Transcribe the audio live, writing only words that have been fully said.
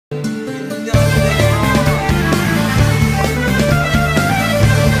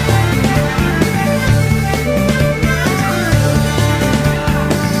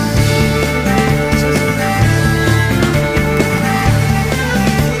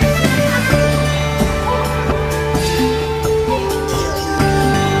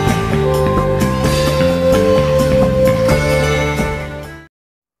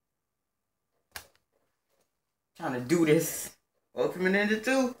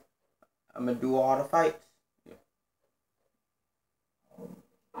too. I'm gonna do all the fights.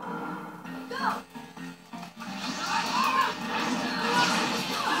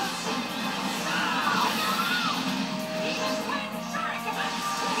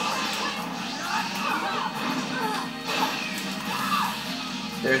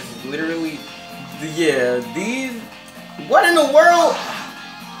 There's literally, yeah, these, what in the world?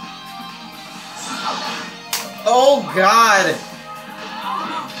 Oh God,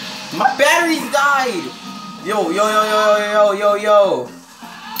 my batteries died. Yo, yo, yo, yo, yo, yo, yo.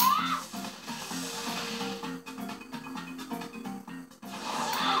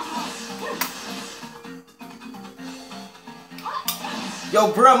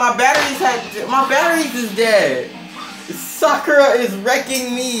 Yo, bro, my batteries is dead. Sakura is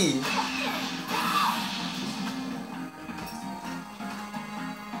wrecking me.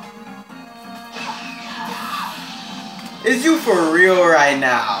 Is you for real right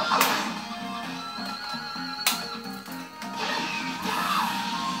now?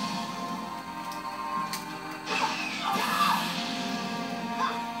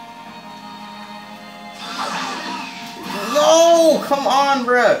 No, come on,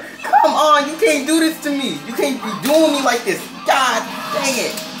 bruh. Come on, you can't do this to me. You can't be doing me like this. God dang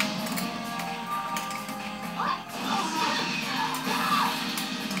it.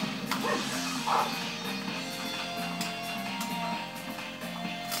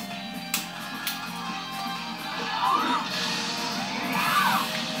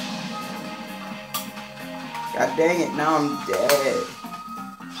 God dang it, now I'm dead.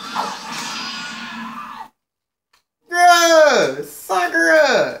 Bruh,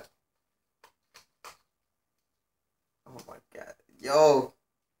 Sakura. Oh my God. Yo.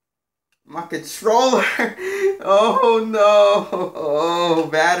 My controller. Oh no. Oh,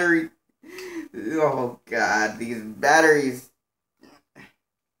 battery. Oh God, these batteries.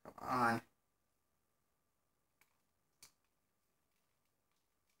 Come on.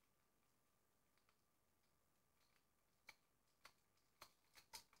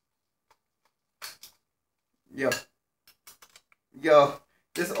 Yo. Yo.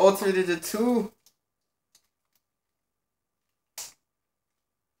 This Ultra Ninja 2.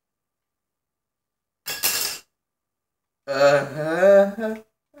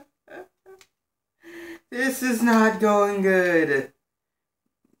 This is not going good.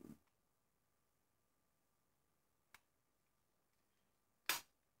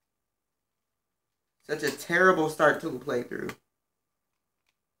 Such a terrible start to a playthrough.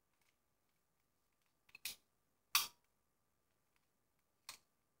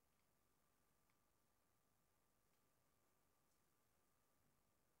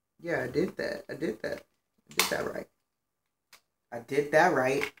 Yeah, I did that. I did that. I did that right. I did that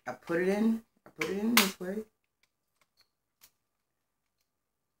right. I put it in this way.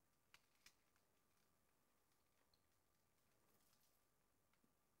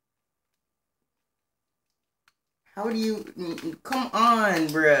 How do you, come on,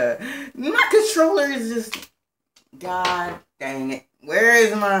 bruh. My controller is just, God dang it. Where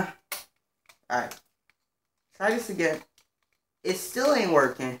is my, alright. Try this again. It still ain't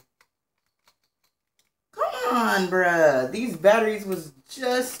working. Come on, bruh. These batteries was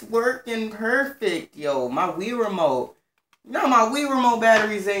just working perfect, yo. My Wii remote. No, my Wii remote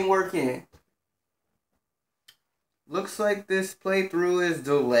batteries ain't working. Looks like this playthrough is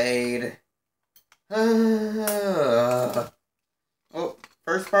delayed. Oh,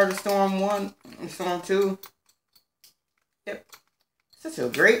 first part of Storm 1 and Storm 2. Yep. Such a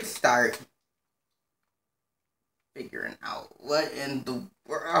great start. Figuring out what in the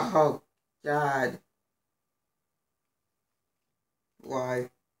world. Oh, God. Why?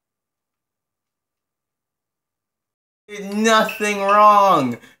 Did nothing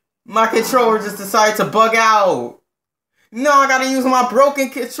wrong. My controller just decided to bug out. No, I gotta use my broken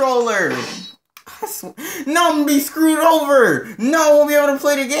controller. No, I'm gonna be screwed over. No, I won't be able to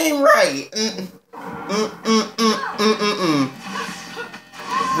play the game right.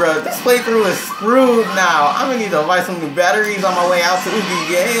 Bro, this playthrough is screwed now. I'm gonna need to buy some new batteries on my way out to the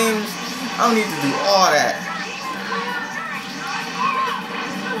games. I'm gonna need to do all that.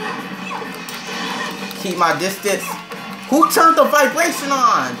 Keep my distance. Who turned the vibration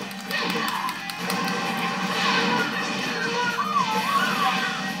on?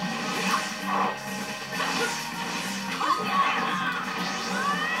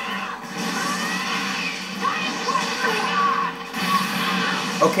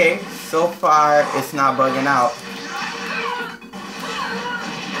 Okay, so far it's not bugging out.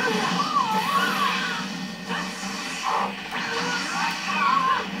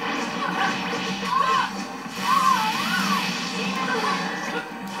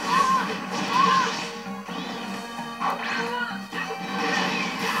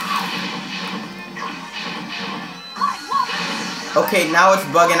 Okay, now it's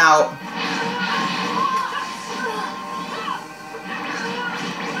bugging out.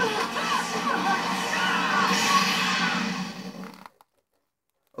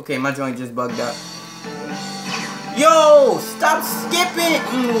 Okay, my joint just bugged out. Yo, stop skipping!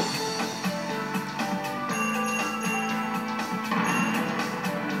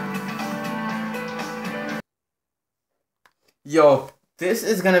 Yo, this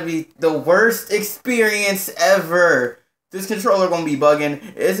is gonna be the worst experience ever. This controller gonna be bugging.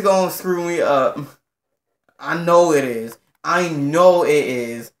 It's gonna screw me up. I know it is. I know it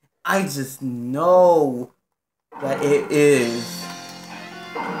is. I just know that it is.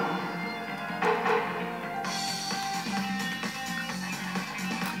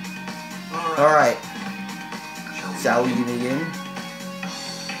 Alright. Shall we begin?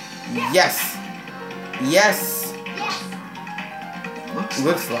 Yes! Yes!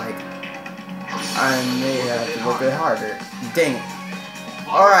 Looks like I may have to work a bit harder. Dang it.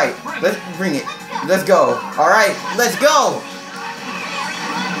 Alright, let's bring it. Let's go. Alright, let's go!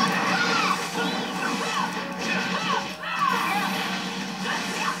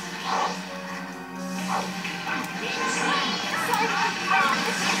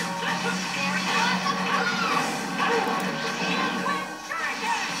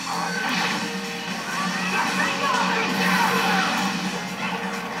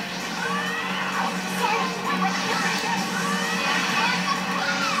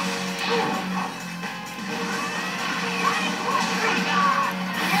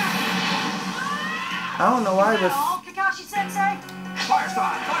 I don't know why this. Kakashi Sensei. Fire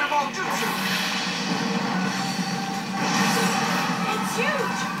style, fireball jutsu. It's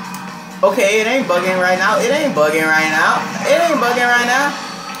huge. Okay, it ain't bugging right now. It ain't bugging right now. It ain't bugging right now.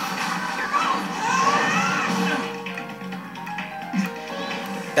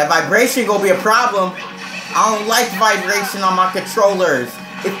 That vibration gonna be a problem. I don't like vibration on my controllers.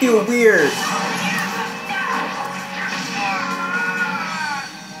 It feels weird.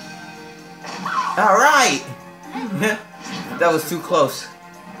 Alright! That was too close.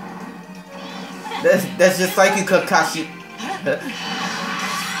 That's just like you, Kakashi.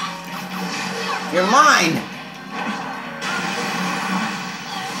 You're mine!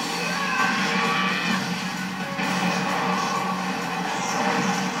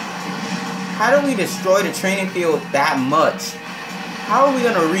 How do we destroy the training field that much? How are we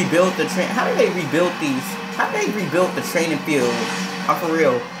gonna rebuild the train? How do they rebuild these? How do they rebuild the training field? I'm for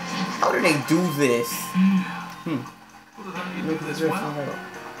real. How do they do this?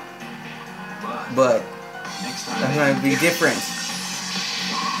 But that's gonna be different.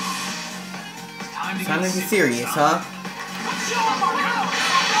 Time to be serious, huh?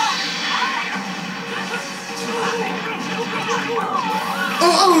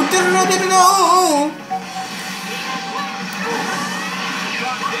 Oh,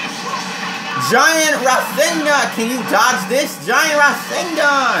 Giant Rasengan! Can you dodge this? Giant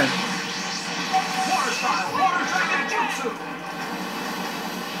Rasengan!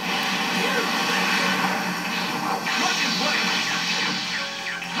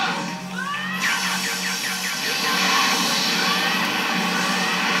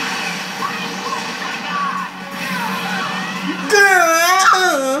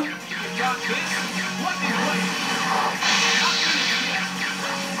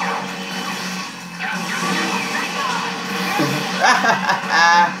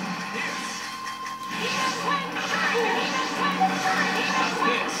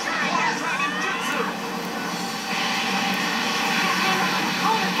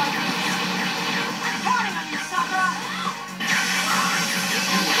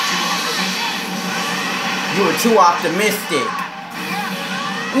 You were too optimistic.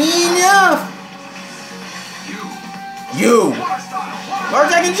 Enough! You! Water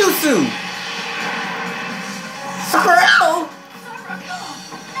Dragon Jutsu! Sakura!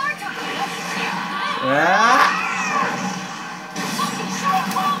 Ah!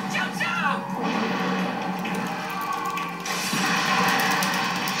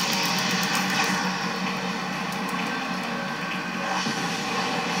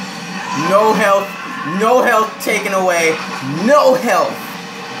 No health. No health taken away. No health.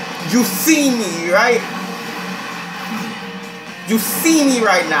 You see me, right? You see me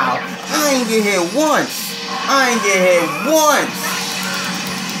right now. I ain't get hit once. I ain't get hit once.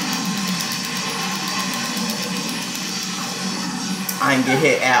 I ain't get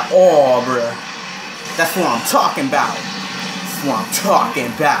hit at all, bruh. That's what I'm talking about. That's what I'm talking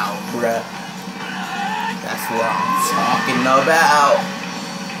about, bruh. That's what I'm talking about.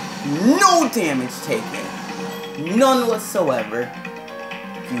 No damage taken. None whatsoever.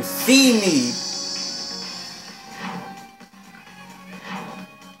 You see me.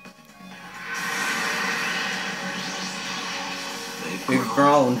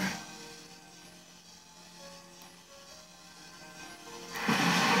 grown.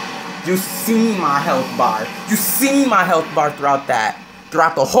 You see my health bar. You see my health bar throughout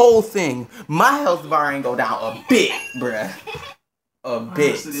the whole thing. My health bar ain't go down a bit, bruh. A bit. I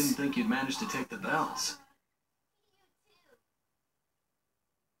honestly didn't think you'd manage to take the bells.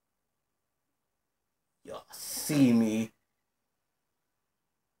 Y'all see me.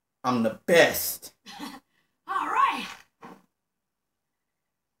 I'm the best. All right.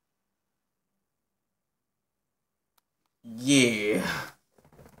 Yeah.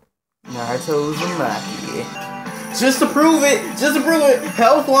 Naruto's Uzumaki. Just to prove it,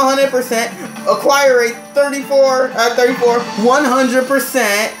 health 100%, acquire rate 34,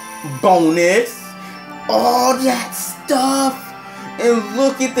 100% bonus, all that stuff, and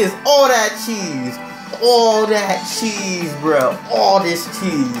look at this, all that cheese, bro, all this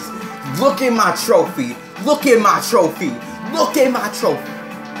cheese. Look at my trophy,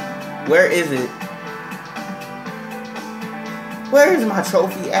 Where is it? Where is my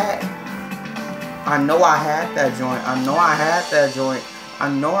trophy at? I know I had that joint.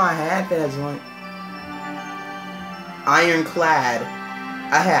 Ironclad.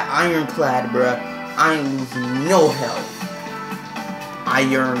 I had ironclad, bruh. I ain't losing no health.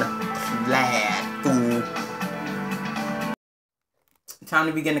 Ironclad, fool. Time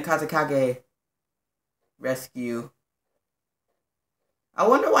to begin the Kazekage rescue. I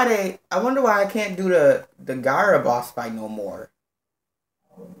wonder why I can't do the Gaara boss fight no more.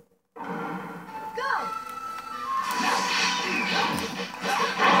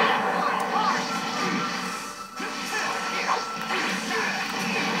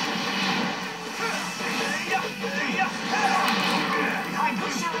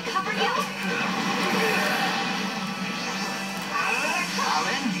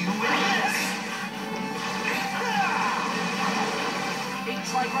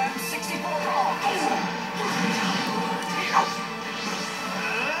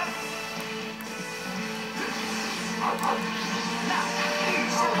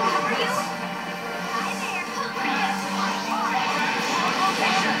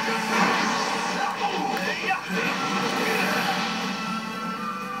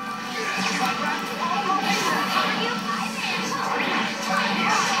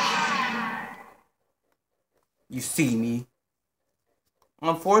 You see me.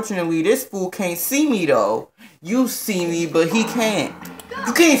 Unfortunately, this fool can't see me though. You see me, but he can't.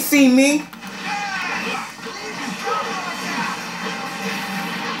 You can't see me.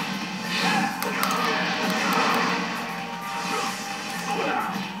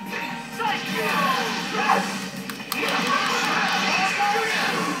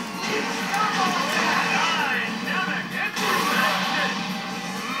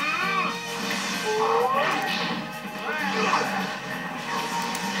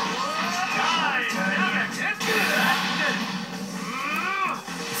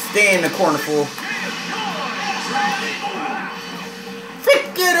 Stay in the corner, fool.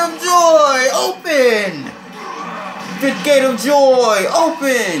 Fifth Gate of Joy, open! Fifth Gate of Joy,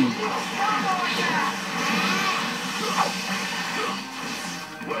 open!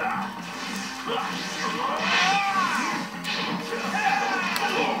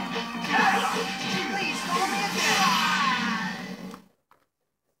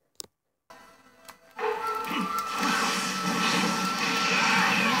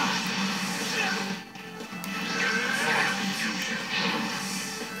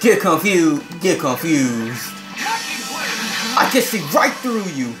 Get confused. I can see right through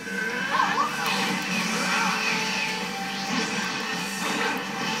you.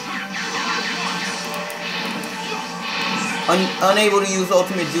 Unable to use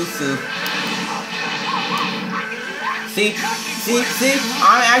ultimate jutsu. See?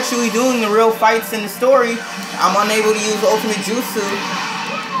 I'm actually doing the real fights in the story. I'm unable to use ultimate jutsu.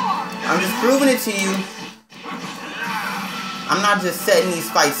 I'm just proving it to you. I'm not just setting these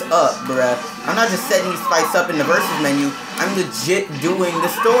fights up, bruh. I'm not just setting these fights up in the versus menu. I'm legit doing the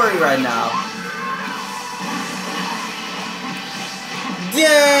story right now.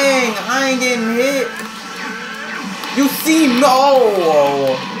 Dang! I ain't getting hit. You see me?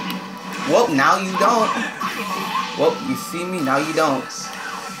 Oh! Well, now you don't. Well, you see me? Now you don't.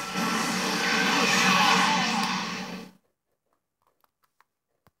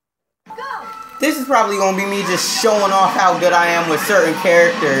 This is probably gonna be me just showing off how good I am with certain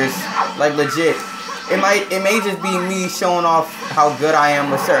characters, like legit. It may just be me showing off how good I am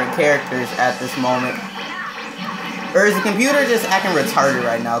with certain characters at this moment. Or is the computer just acting retarded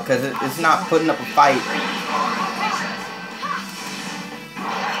right now because it's not putting up a fight?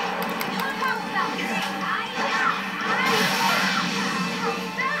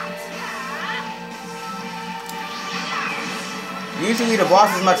 Usually the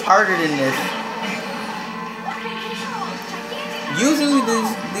boss is much harder than this. Usually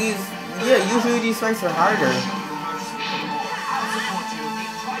these fights are harder.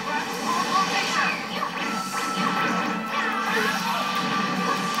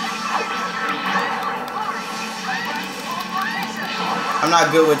 I'm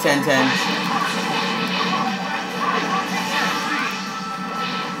not good with 10-10.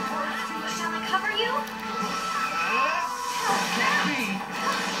 Shall I cover you?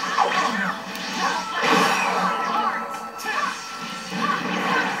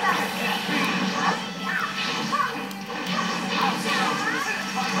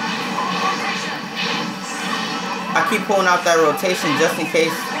 I keep pulling out that rotation just in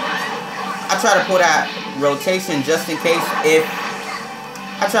case. I try to pull that rotation just in case if.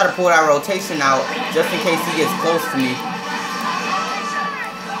 I try to pull that rotation out just in case he gets close to me.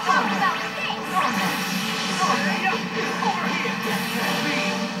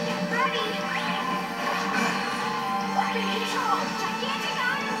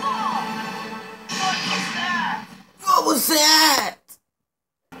 What was that?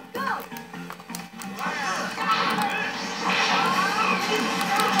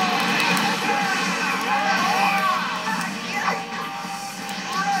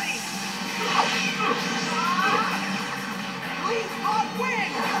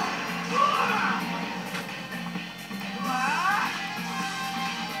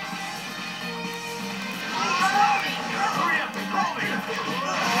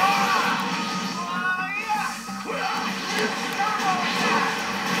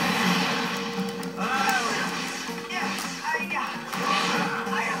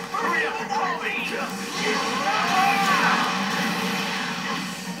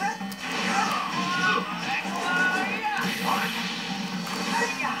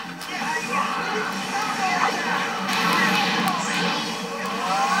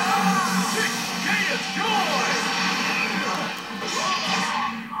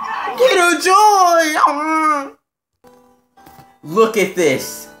 Get a joy! Look at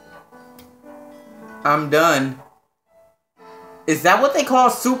this. I'm done. Is that what they call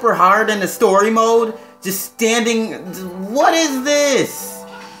super hard in the story mode? Just standing... What is this?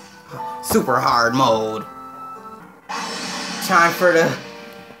 Super hard mode. Time for the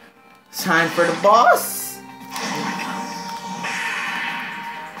boss.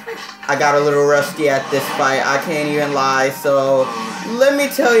 I got a little rusty at this fight. I can't even lie. So let me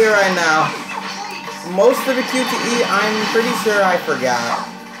tell you right now. Most of the QTE, I'm pretty sure I forgot.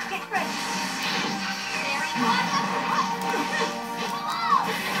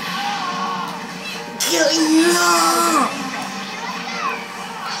 This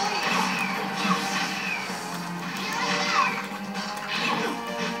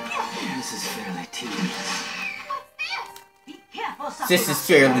is fairly tedious. This is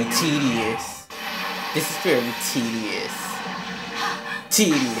fairly tedious. This is fairly tedious.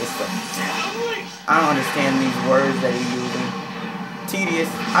 Tedious. I don't understand these words that he's using. Tedious.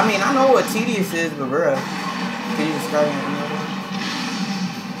 I mean, I know what tedious is, but bruh, can you describe it?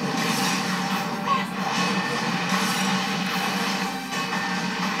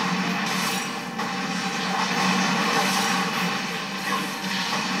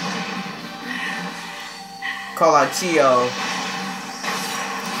 Call out Chio.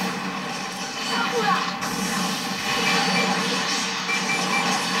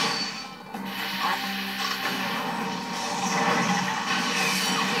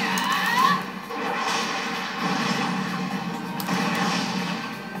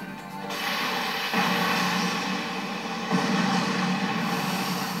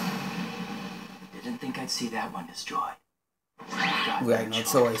 Didn't think I'd see that one destroyed. We had no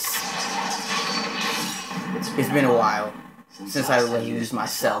choice. It's been a while since I really used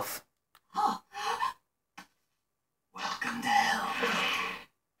myself. Welcome to hell.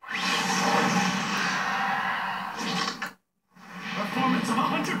 Performance of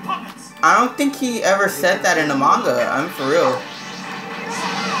 100 puppets. I don't think he ever said that in the manga. I'm for real.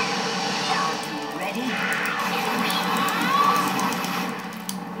 Ready?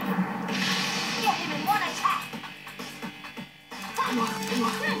 Get him in one attack.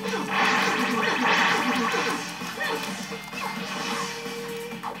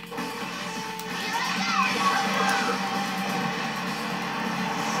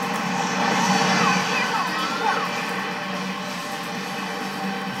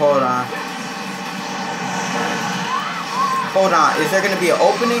 Hold on. Hold on. Is there gonna be an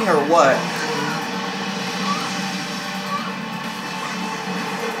opening or what?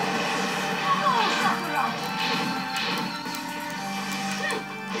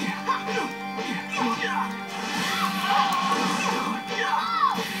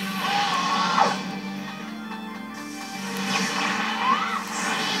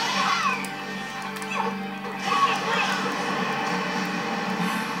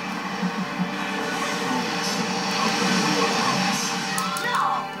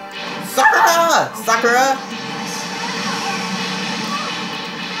 Sakura! Sakura!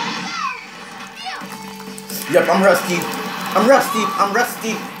 Yep, I'm rusty. I'm rusty. I'm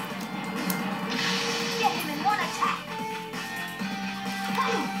rusty. Get him in one attack.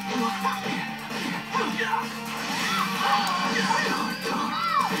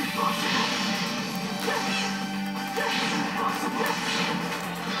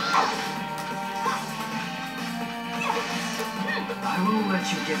 I won't let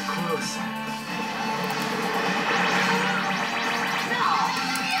you get closer.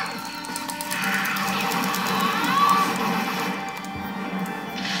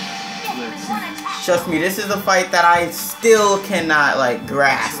 Trust me, this is a fight that I still cannot, like,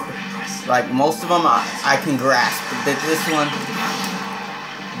 grasp. Like, most of them I can grasp. But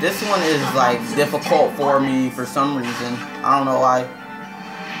this one is, like, difficult for me for some reason. I don't know why.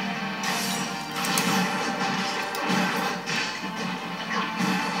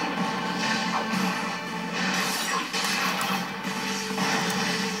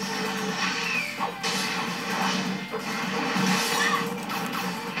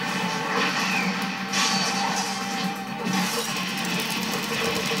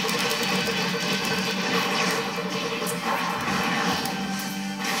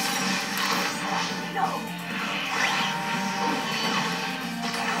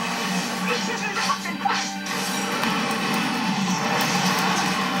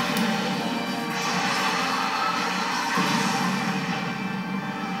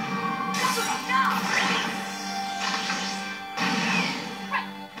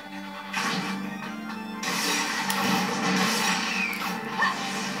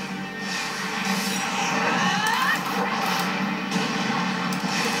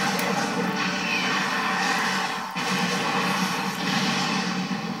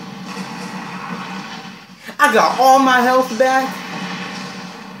 I got all my health back.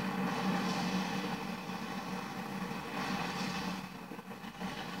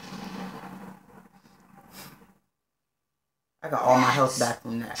 I got all my health back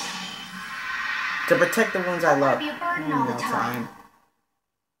from that. To protect the ones I love. Be a burden all the time.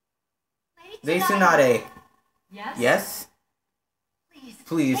 Lady Tsunade. Yes? Yes? Please,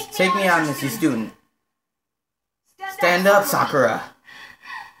 Please, take me on as your student. Stand up, Sakura.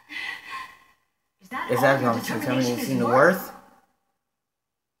 Is that your determination to worth?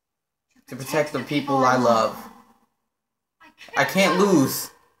 To protect the people I love. I can't lose.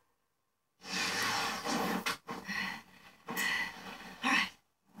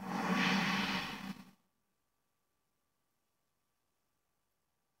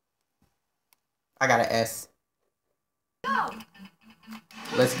 I got an S.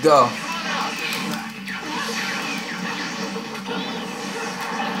 Let's go.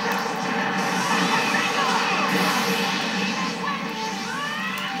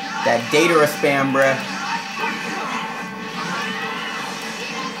 That data spam, bruh.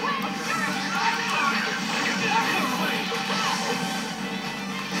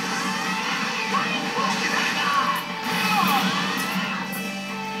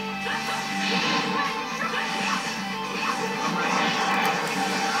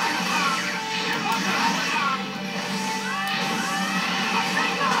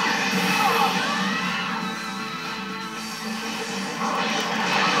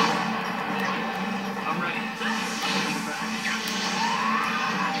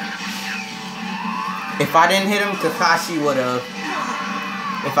 If I didn't hit him, Kakashi would have.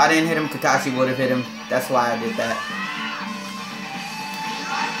 If I didn't hit him, Kakashi would have hit him. That's why I did that.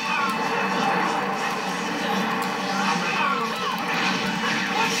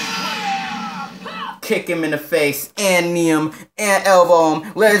 Kick him in the face, and knee him, and elbow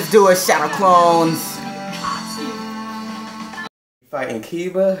him. Let's do it, Shadow Clones. Fighting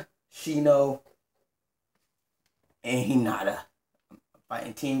Kiba, Shino, and Hinata.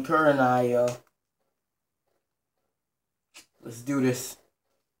 Fighting Team Kurenai, yo. Let's do this.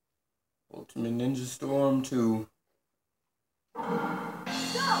 Ultimate Ninja Storm 2.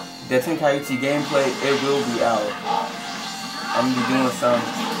 The Tenkaichi gameplay, it will be out. I'm gonna be doing some.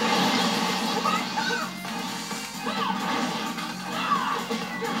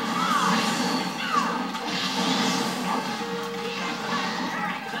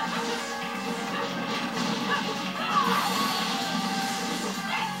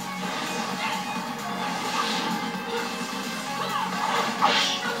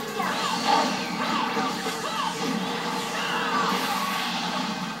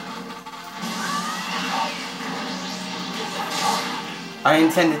 I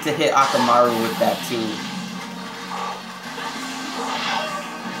intended to hit Akamaru with that too.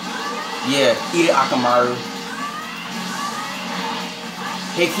 Yeah, eat it, Akamaru.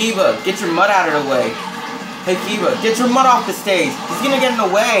 Hey Kiba, get your mud out of the way. Hey Kiba, get your mud off the stage. He's gonna get in the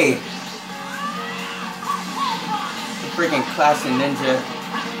way. The freaking Clash of Ninja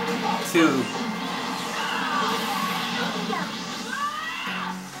 2.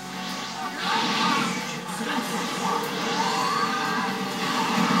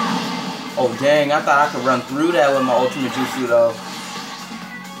 Oh dang, I thought I could run through that with my ultimate jutsu though.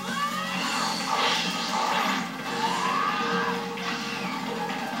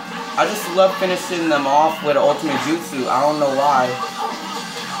 I just love finishing them off with ultimate jutsu. I don't know why.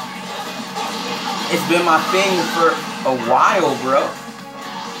 It's been my thing for a while, bro.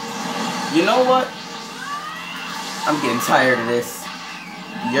 You know what? I'm getting tired of this.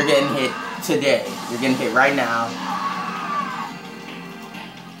 You're getting hit today. You're getting hit right now.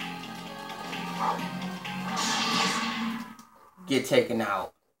 Get taken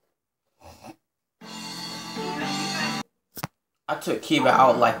out. I took Kiba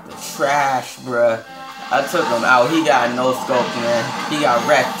out like the trash, bruh. I took him out. He got no scope, man. He got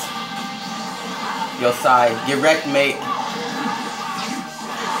wrecked. Yo, Sai, get wrecked, mate.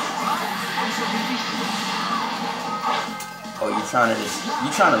 Oh, you trying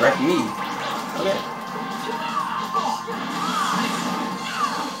to wreck me? Okay.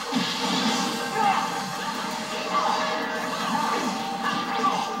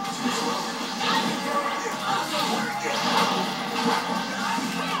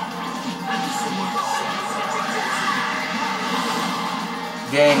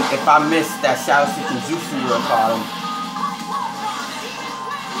 Dang, if I missed that Shadow Seeking Jutsu, you would have caught him.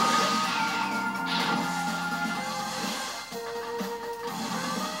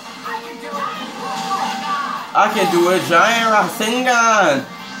 I can do a giant Rasengan!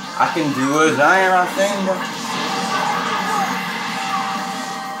 I can do a giant Rasengan!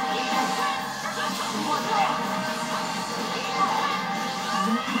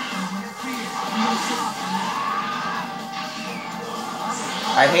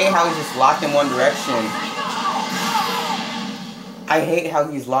 I hate how he's just locked in one direction. I hate how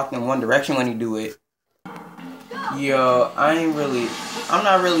he's locked in one direction when he do it. Yo, I'm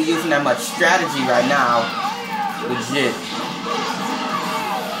not really using that much strategy right now. Legit.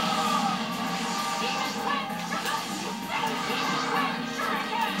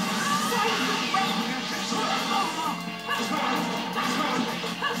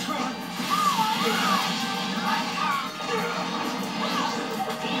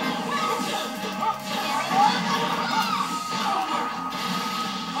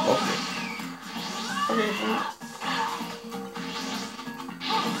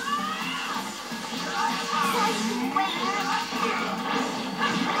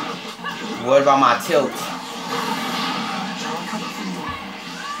 What about my tilt?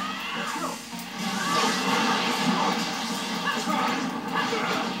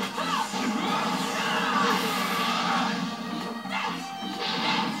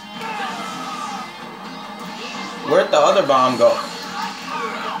 Where'd the other bomb go?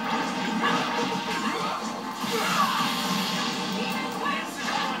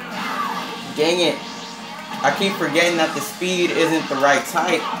 Dang it. I keep forgetting that the speed isn't the right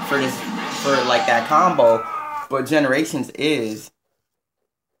type for this, for like that combo, but Generations is.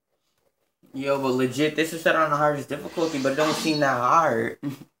 Yo, but legit, this is set on the hardest difficulty, but it don't seem that hard.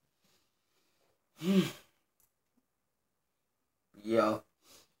 Yo.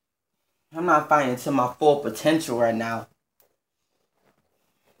 I'm not fighting to my full potential right now.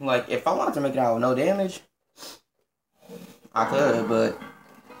 Like, if I wanted to make it out with no damage, I could, but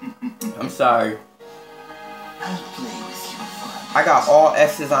I'm sorry. I got all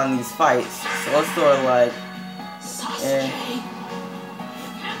S's on these fights, so it's sort of like,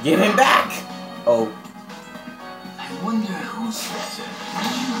 get him back! Oh. I wonder who's better.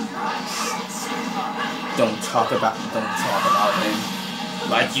 Don't talk about him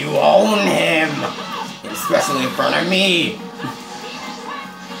like you own him, especially in front of me.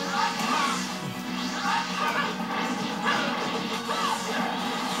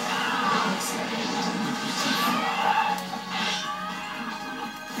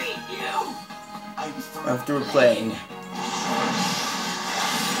 I'm through playing.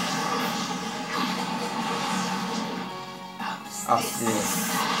 I'll see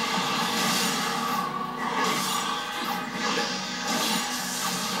this.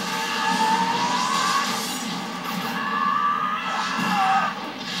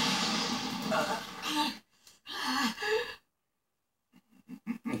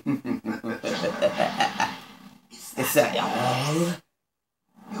 Is that all?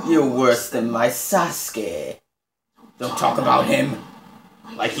 You're worse than my Sasuke. Don't talk about him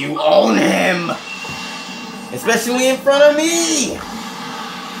like you own him, especially in front of me.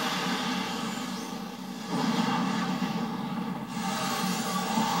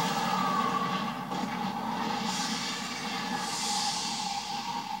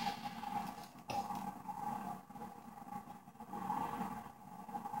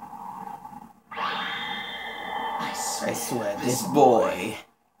 I swear, this boy.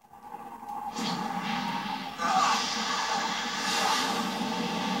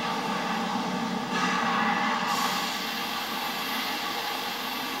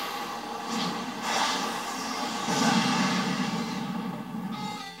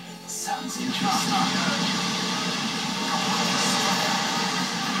 Sounds interesting.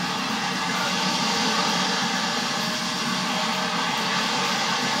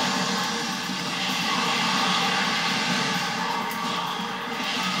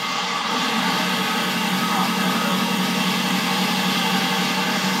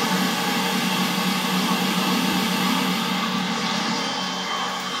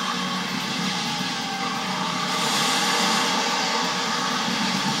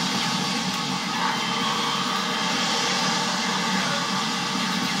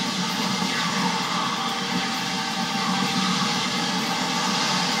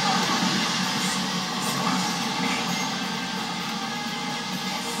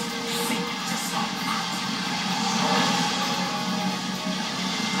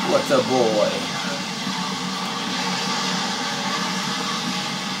 What's a boy?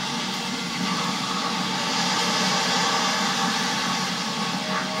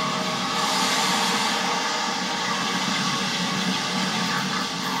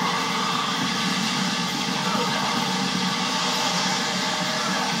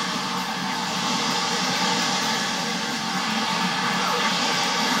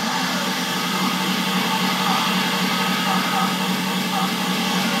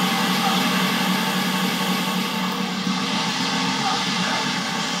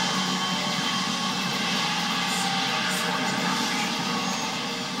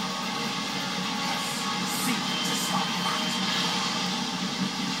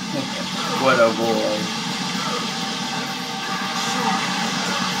 What a boy.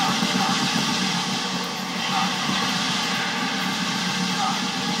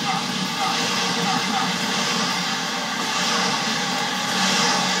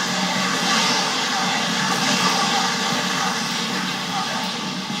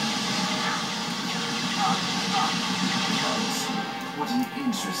 What an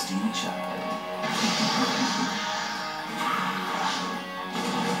interesting child.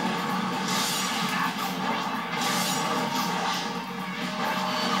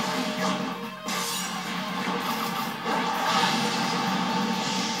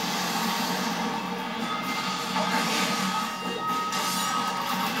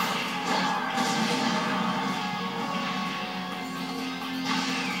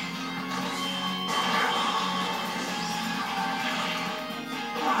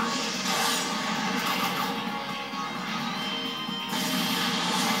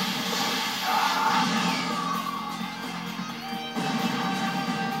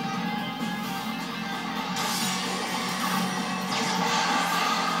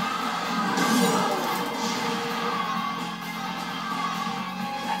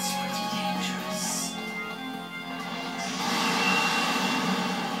 That's pretty dangerous.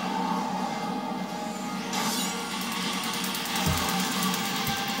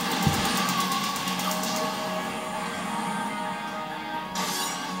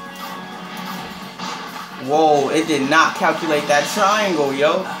 Whoa, it did not calculate that triangle,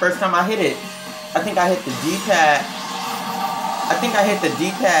 yo. First time I hit it. I think I hit the D-pad. I think I hit the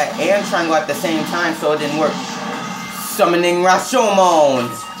D-pad and triangle at the same time, so it didn't work. Summoning Rashomon.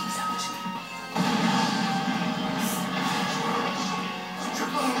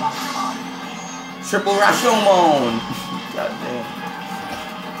 Triple Rashomon. God damn.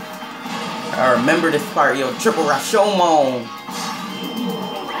 I remember this part, yo. Triple Rashomon.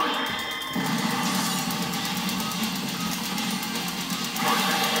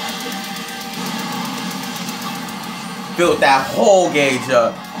 Built that whole gauge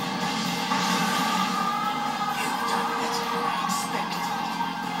up.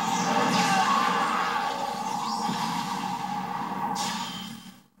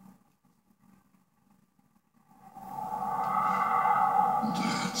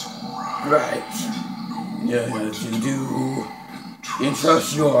 That's right. Right. Yeah, what you do.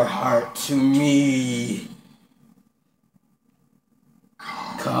 Entrust your heart to me.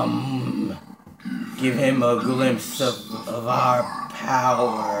 Come. Give him a glimpse of our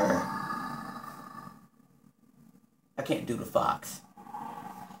power. I can't do the fox.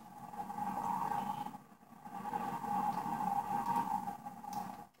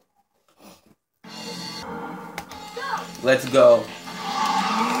 Let's go.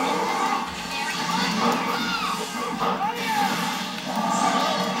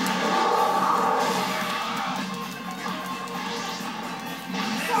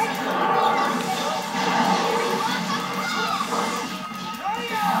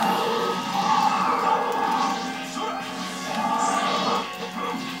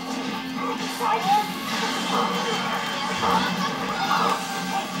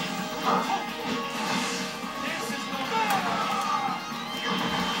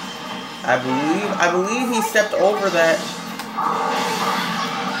 I believe he stepped over that.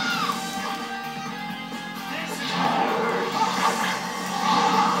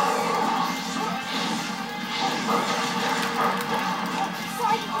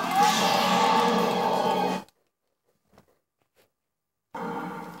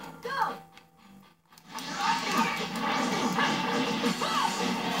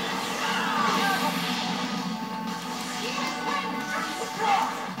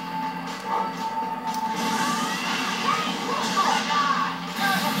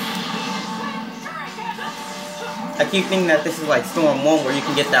 I keep thinking that this is like Storm 1 where you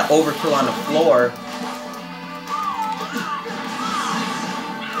can get that overkill on the floor.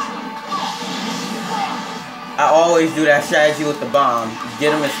 I always do that strategy with the bomb.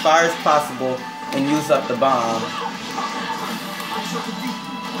 Get them as far as possible and use up the bomb.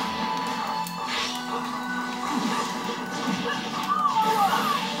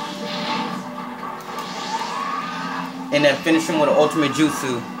 And then finish him with an ultimate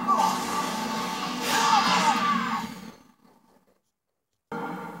jutsu.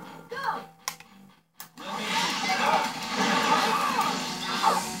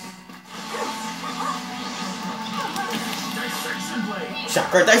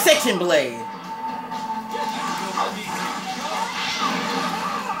 Chakra Dissection Blade!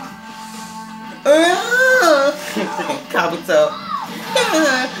 Kabuto.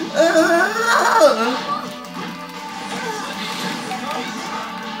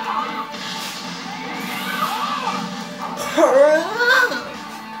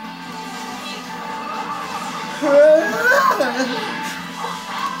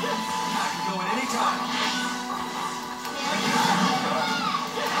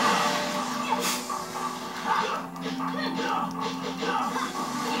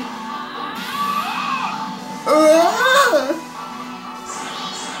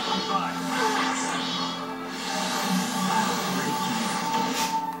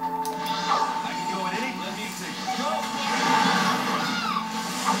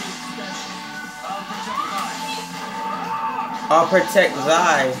 I'll protect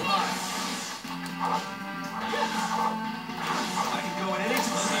Zai.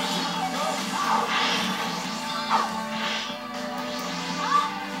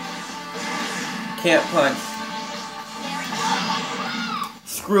 Can't punch.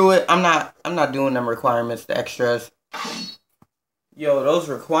 Screw it. I'm not doing them requirements, the extras. Yo, those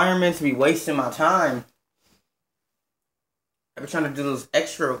requirements be wasting my time. I've been trying to do those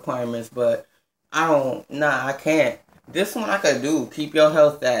extra requirements, but I can't. This one I could do. Keep your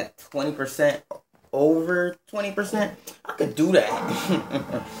health at 20%, over 20%. I could do that.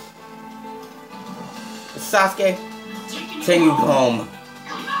 Sasuke, take you home.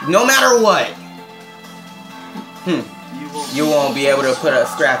 No matter what. You won't be able to put a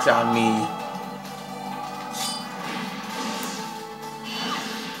scratch on me.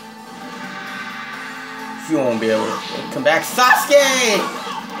 You won't be able to come back. Sasuke!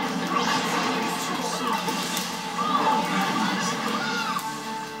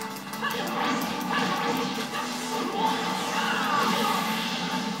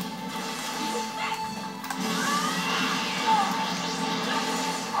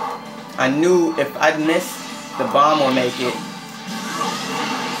 I knew if I'd missed, the bomb will make it.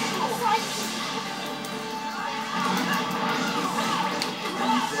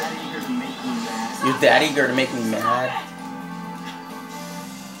 You're that eager to make me mad?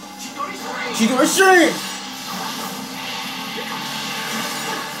 Chidori Street!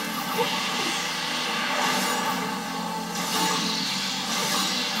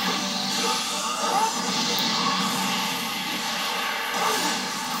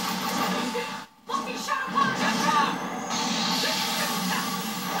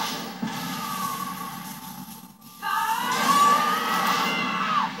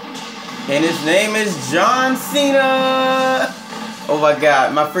 And his name is John Cena! Oh my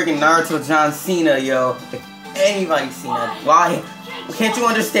god, my freaking Naruto John Cena, yo. If anybody's seen that, why can't you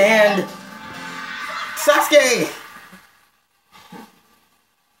understand? Sasuke!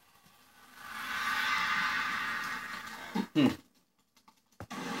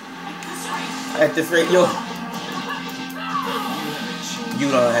 At this rate, yo.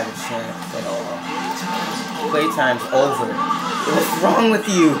 You don't have a chance at all. Playtime's over. What's wrong with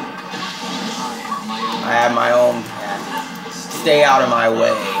you? I have my own path. Stay out of my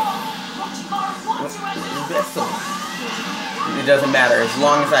way. It doesn't matter. As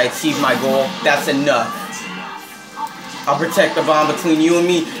long as I achieve my goal, that's enough. I'll protect the bond between you and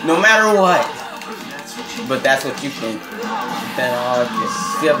me, no matter what. But that's what you think. Then I'll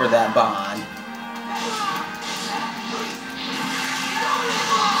sever that bond.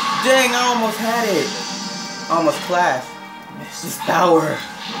 Dang, I almost had it. I almost clashed. This power.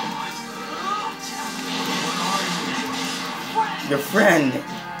 Your friend.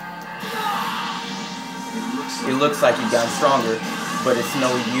 It looks like you've gotten stronger, but it's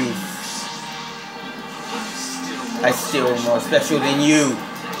no use. I'm still more special than you.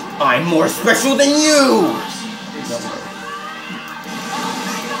 I'm more special than you!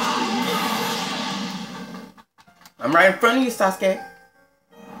 I'm right in front of you, Sasuke.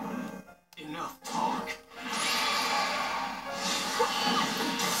 Enough talk.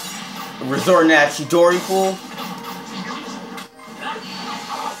 Resorting to that Chidori fool.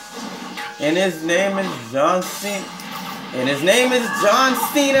 And his name is John Cena. And his name is John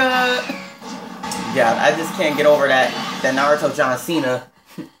Cena. Yeah, I just can't get over that Naruto John Cena.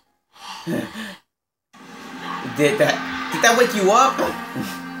 Did that wake you up?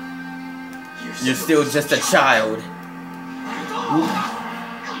 You're still just a child.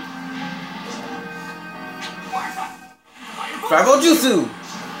 Fireball Jutsu.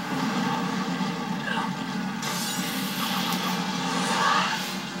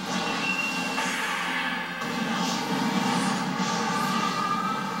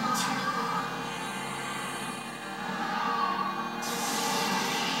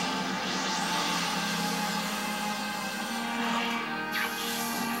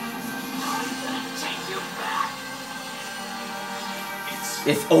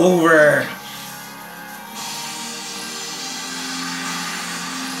 It's over.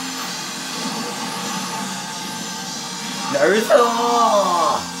 Naruto!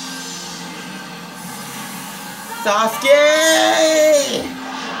 Sasuke!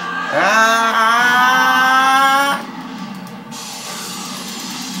 Ah!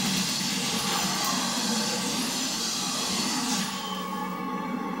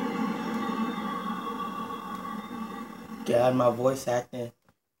 God, my voice acting,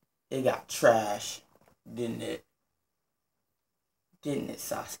 it got trash, didn't it? Didn't it,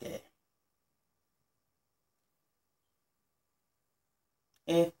 Sasuke?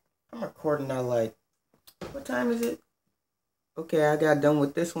 And I'm recording at like, what time is it? Okay, I got done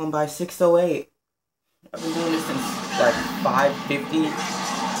with this one by 6:08. I've been doing this since like 5:50.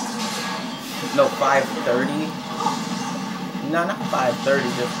 No, 5:30. No, not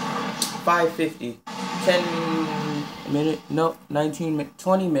 5:30, just 5:50. 10 minutes, no, 19 minutes,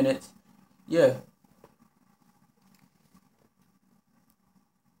 20 minutes. Yeah.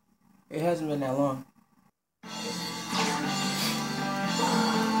 It hasn't been that long.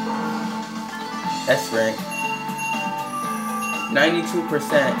 S rank.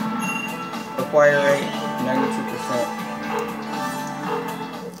 92%. Acquire rate, 92%.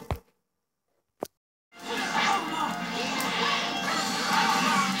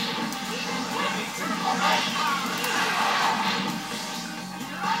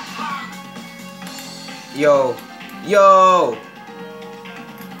 Yo. Yo.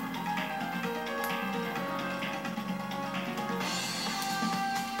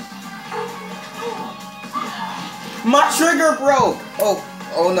 My trigger broke!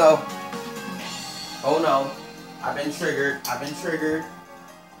 Oh no. Oh no. I've been triggered.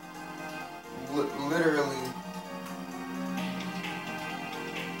 Literally.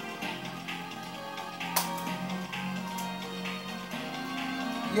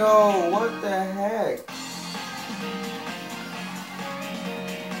 Yo, what the heck?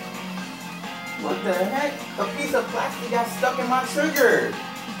 What the heck? A piece of plastic got stuck in my trigger.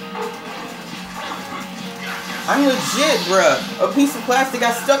 I'm legit, bruh. A piece of plastic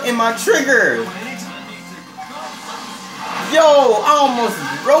got stuck in my trigger. Yo, I almost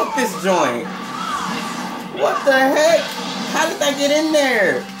broke this joint. What the heck? How did that get in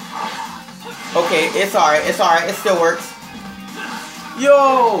there? Okay, it's alright. It still works.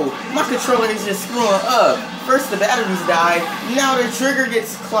 Yo, my controller is just screwing up. First the batteries die, now the trigger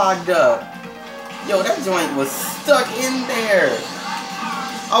gets clogged up. Yo, that joint was stuck in there.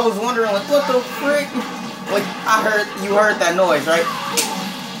 I was wondering, like, what the frick? Like, you heard that noise, right?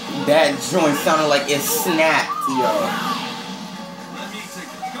 That joint sounded like it snapped, yo.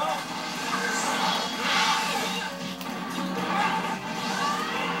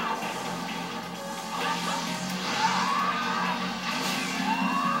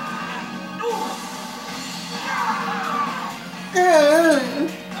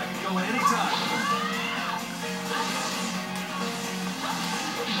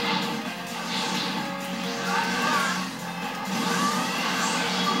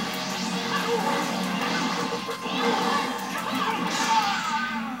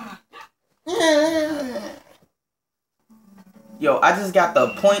 Yo, I just got the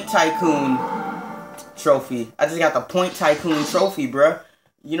Point Tycoon trophy. Bruh.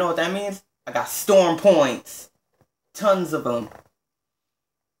 You know what that means? I got storm points. Tons of them.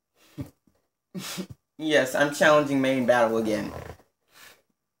 Yes, I'm challenging main battle again.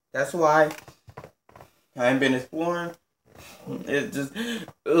 That's why I haven't been exploring. It just,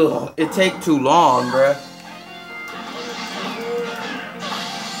 ugh, it take too long, bruh.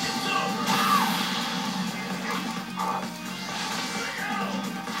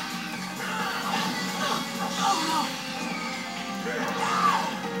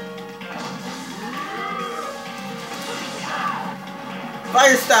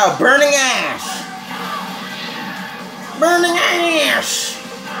 Fire style, burning ash! Burning ash!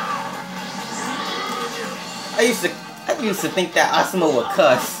 I used to think that Asuma would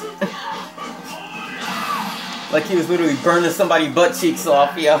cuss. Like he was literally burning somebody's butt cheeks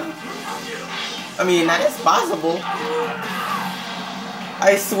off, yo. I mean, that is possible.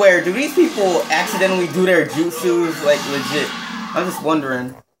 I swear, do these people accidentally do their jutsus, like, legit? I'm just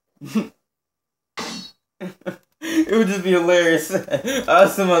wondering. It would just be hilarious.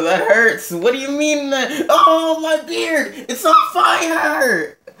 Asuma, that hurts. What do you mean that? Oh, my beard! It's on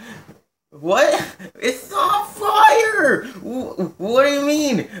fire! What? It's on fire! What do you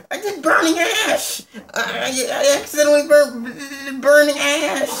mean? I did burning ash! I accidentally burning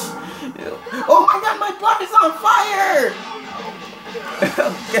ash! Oh my god, my butt is on fire!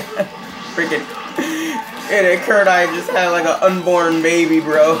 Freaking. And it occurred I just had like an unborn baby,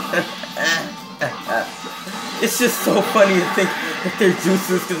 bro. It's just so funny to think that their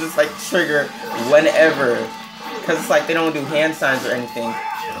jutsus can just like trigger whenever. Because it's like they don't do hand signs or anything.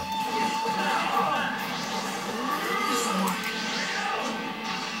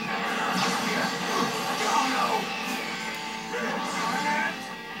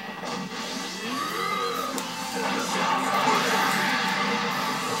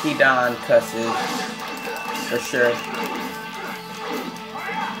 Hidan cusses. For sure.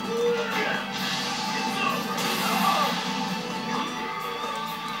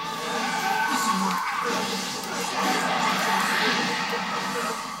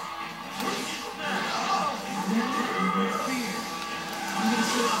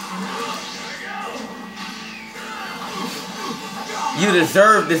 You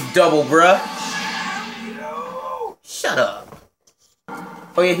deserve this double, bruh. Shut up.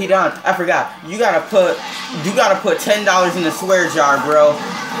 Oh yeah, Hidan, I forgot. You gotta put $10 in the swear jar, bro.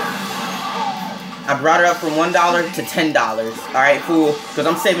 I brought it up from $1 to $10. Alright, fool. Because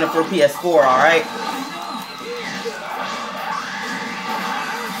I'm saving it for PS4, alright?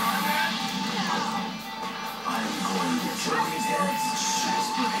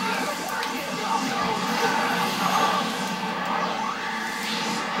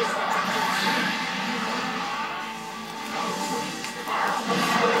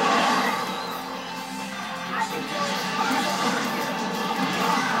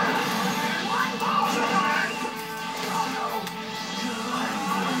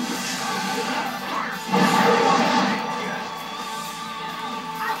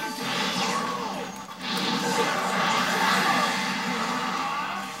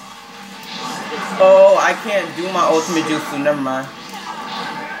 Oh, I can't do my ultimate jutsu, never mind.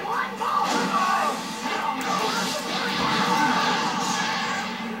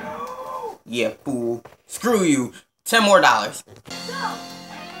 Yeah, fool. Screw you. $10 more. I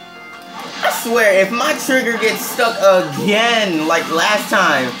swear, if my trigger gets stuck again, like last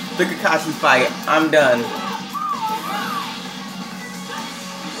time, the Kakashi fight, I'm done.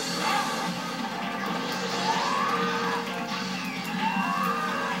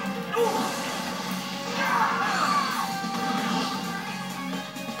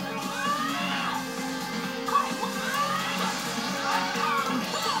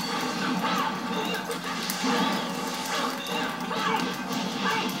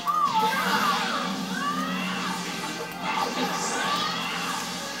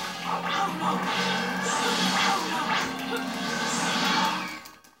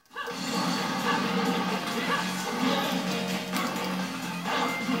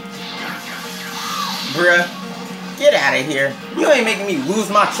 Bruh, get out of here. You ain't making me lose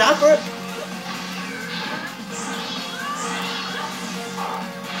my chakra.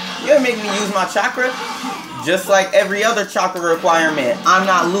 You ain't making me use my chakra. Just like every other chakra requirement, I'm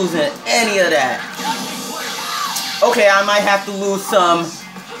not losing any of that. Okay, I might have to lose some.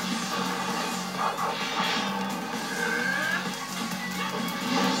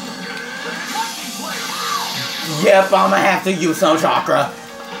 Yep, I'm gonna have to use some chakra.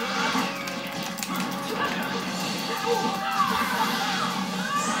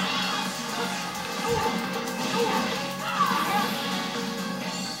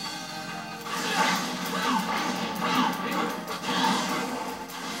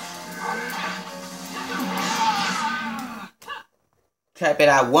 Type it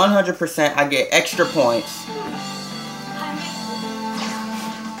at 100%, I get extra points.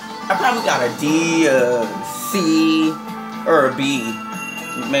 I probably got a D, a C, or a B.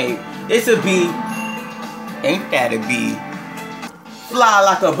 Maybe. It's a B. Ain't that a B? Fly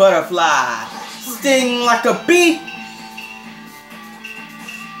like a butterfly. Sting like a bee.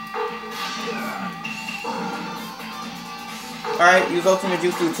 Alright, use Ultimate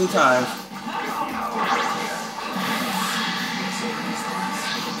Jutsu 2 times.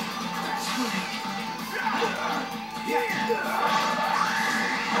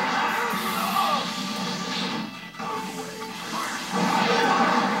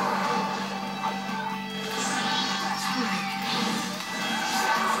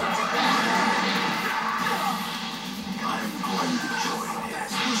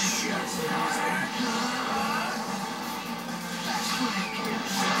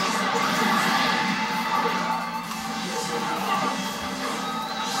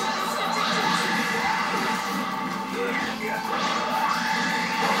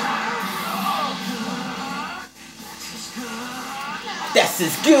 This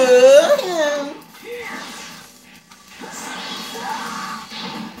is good.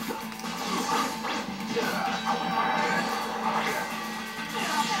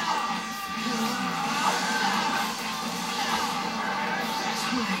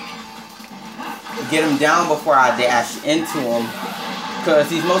 Get him down before I dash into him, cause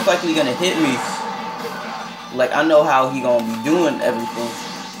he's most likely gonna hit me. Like, I know how he gonna be doing everything.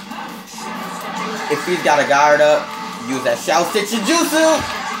 If he's got a guard up, use that Shao Stitch Jutsu!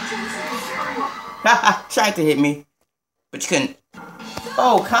 Haha, tried to hit me, but you couldn't.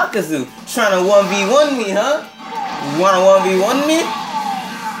 Oh, Kakazu, trying to 1v1 me, huh? You wanna 1v1 me?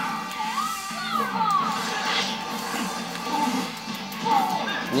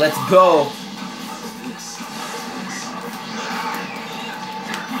 Let's go.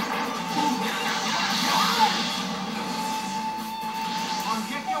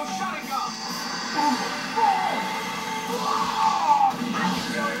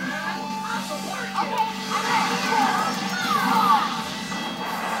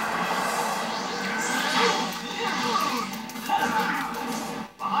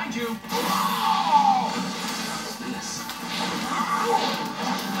 Behind you.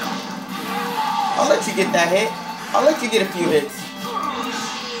 I'll let you get that hit. I'll let you get a few hits.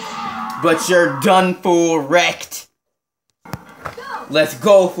 But you're done, fool. Wrecked. Let's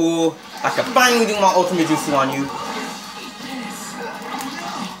go, fool. I can finally do my Ultimate Jutsu on you.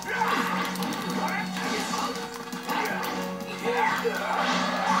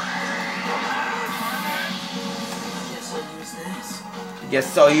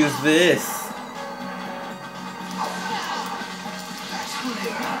 Guess I'll use this.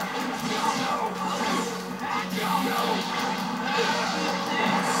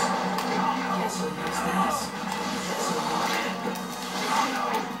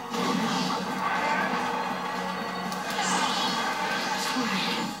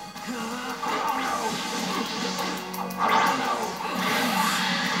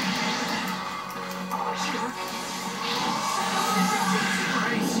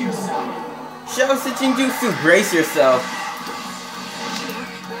 Shao Stitching Jutsu, brace yourself.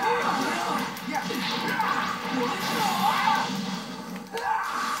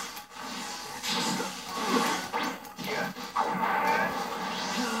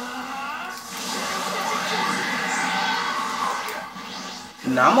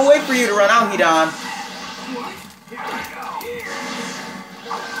 Now I'm gonna wait for you to run out, Hidan.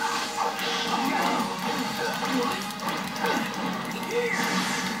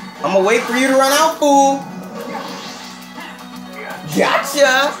 I'm gonna wait for you to run out, fool.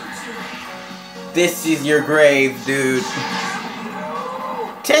 Gotcha. This is your grave, dude.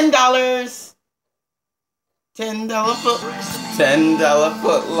 $10. $10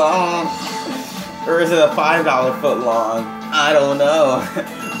 foot long. Or is it a $5 foot long? I don't know.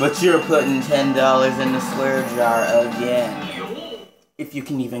 But you're putting $10 in the swear jar again. If you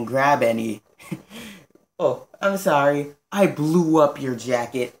can even grab any. Oh, I'm sorry. I blew up your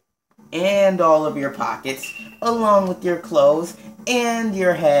jacket. And all of your pockets, along with your clothes, and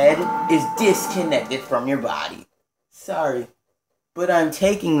your head is disconnected from your body. Sorry, but I'm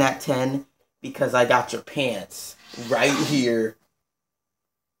taking that 10 because I got your pants right here.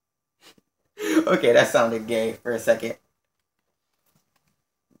 Okay, that sounded gay for a second.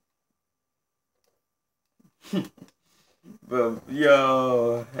 But,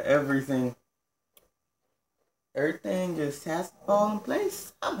 yo, everything just has to fall in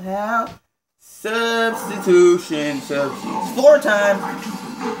place somehow. Substitution. 4 times.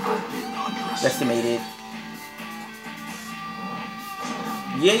 Estimated.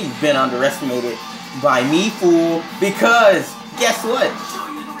 Yeah, you've been underestimated by me, fool. Because guess what? Show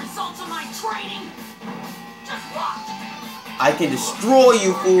you the results of my training. Just watch. I can destroy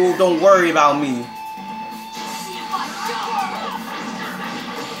you, fool. Don't worry about me. Just see if I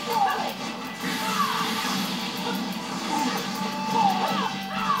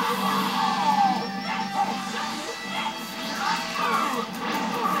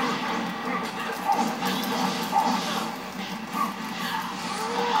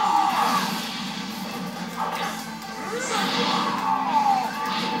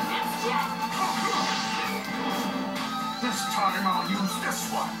This time I'll use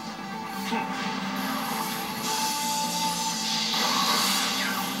this one.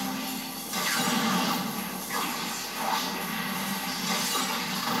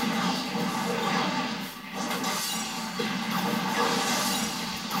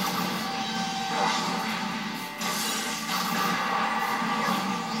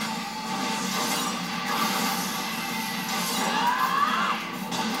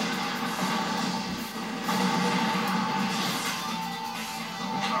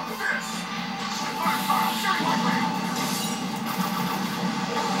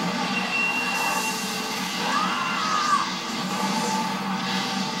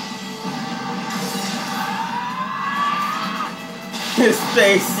 His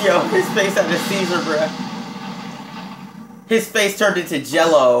face, yo, his face had a seizure, bruh. His face turned into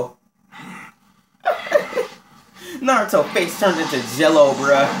jello. Naruto face turned into jello,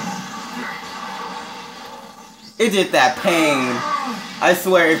 bruh. It did that pain. I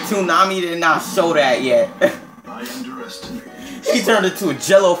swear, if Toonami did not show that yet. I underestimated you. He turned into a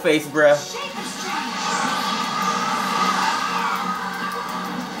jello face, bruh.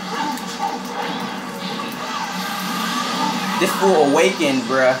 This fool awakened,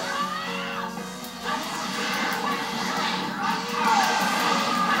 bruh.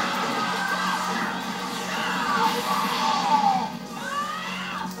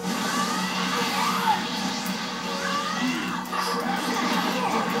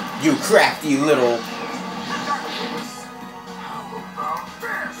 You crafty little.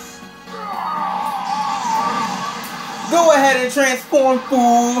 Go ahead and transform,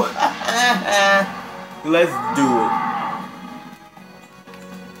 fool. Let's do it.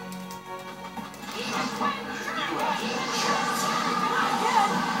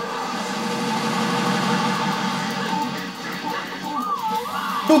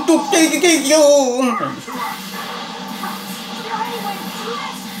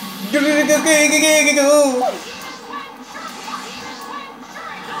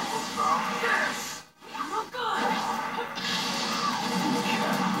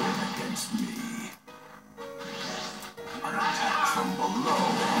 Against me. An attack from below.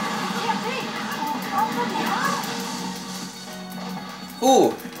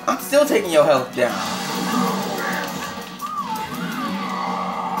 Ooh, I'm still taking your health down.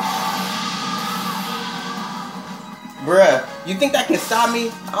 Bruh, you think that can stop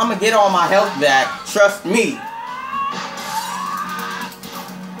me? I'ma get all my health back. Trust me.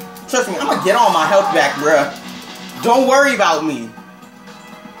 Trust me, I'ma get all my health back, bruh. Don't worry about me.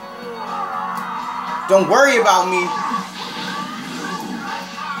 Don't worry about me.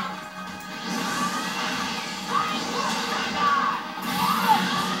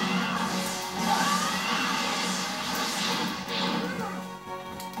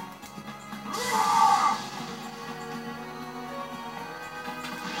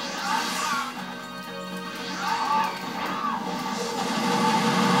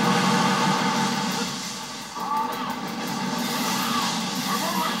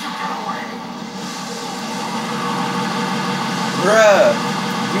 Bruh,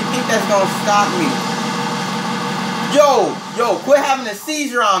 you think that's gonna stop me? Yo, quit having a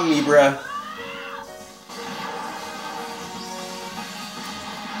seizure on me, bruh.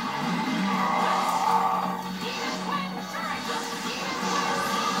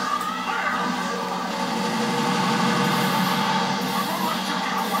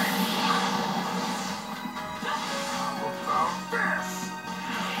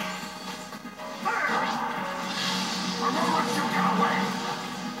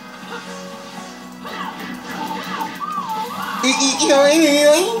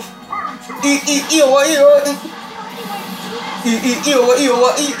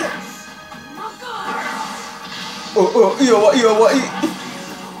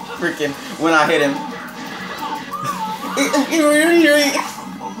 Freaking when I hit him.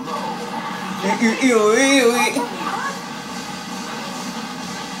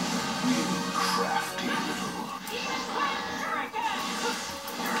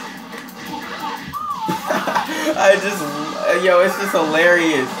 is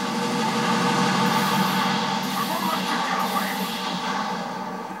hilarious.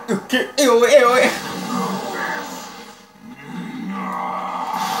 Okay, ew, ew, ew.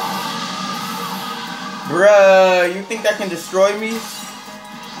 Bruh, you think that can destroy me?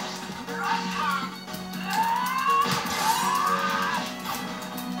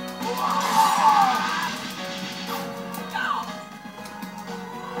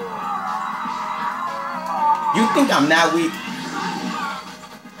 You think I'm that weak?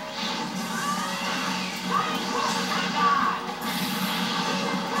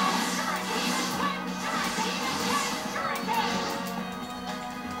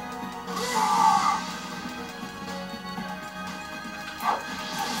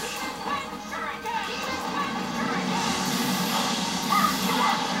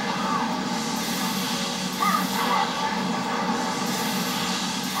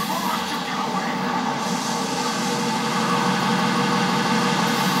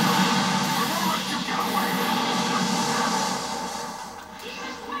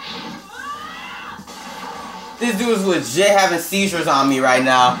 This dude is legit having seizures on me right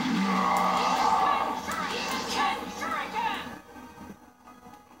now.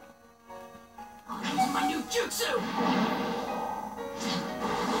 My new jutsu.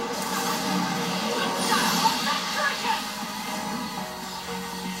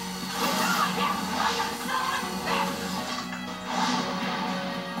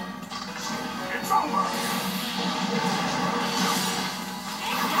 It's over.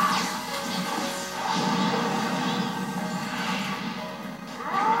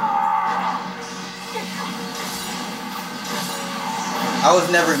 I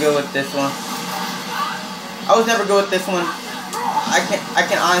was never good with this one. I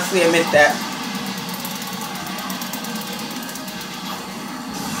can honestly admit that.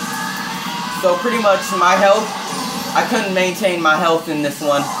 So pretty much my health, I couldn't maintain my health in this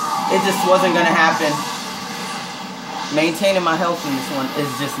one. It just wasn't gonna happen. Maintaining my health in this one is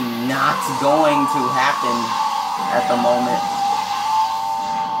just not going to happen at the moment.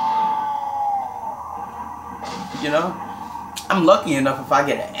 You know? I'm lucky enough if I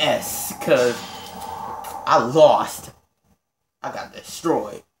get an S, cause I lost. I got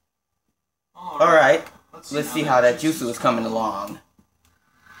destroyed. Alright, let's see how that jutsu is coming along.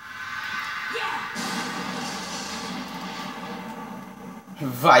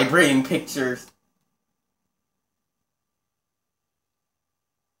 Vibrating pictures.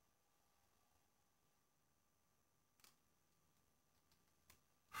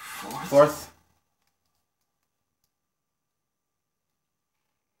 Fourth.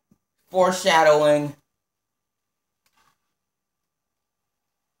 Foreshadowing.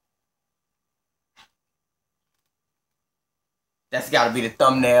 That's gotta be the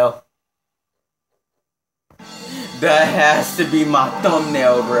thumbnail. That has to be my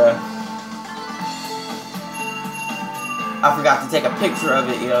thumbnail, bruh. I forgot to take a picture of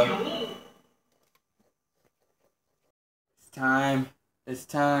it, yo. It's time. It's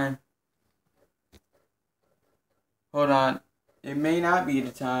time. Hold on. It may not be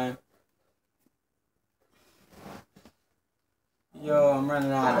the time. Yo, I'm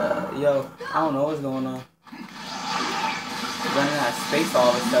running out of... Yo, I don't know what's going on. Running out of space all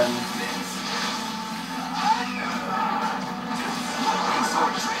of a sudden.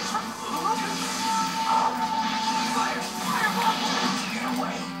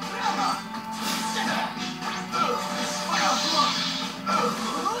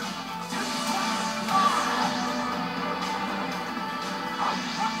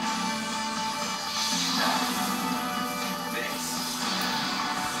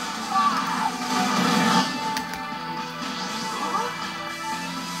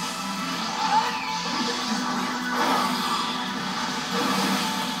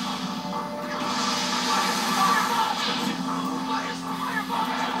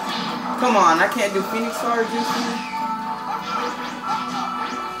 Come on, I can't do Phoenix Star Jutsu.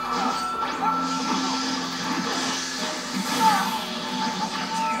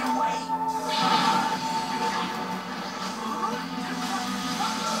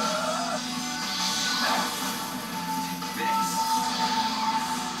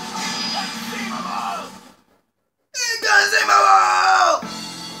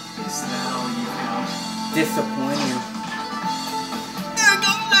 Disappointing.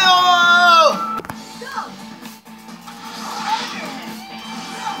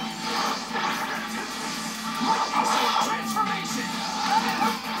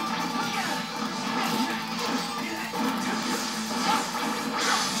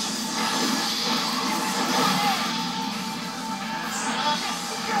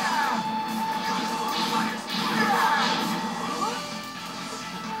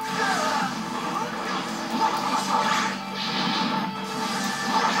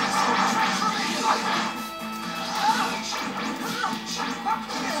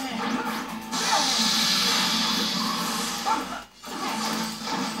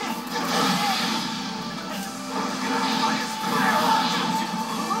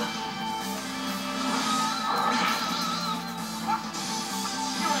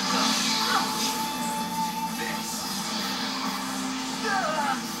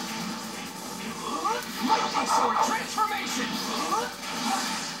 Lightning sword transformation!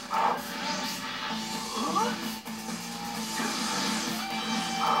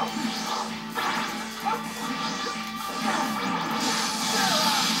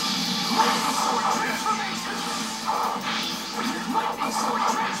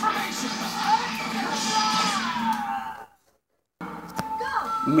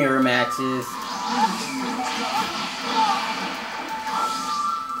 Mirror matches.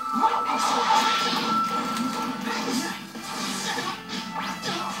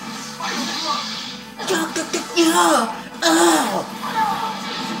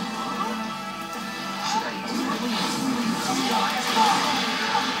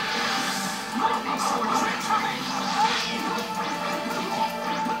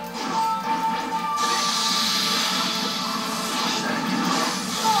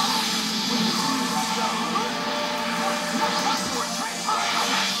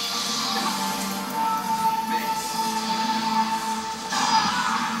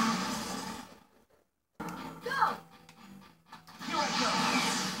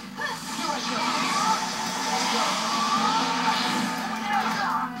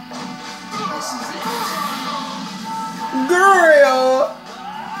 Girl!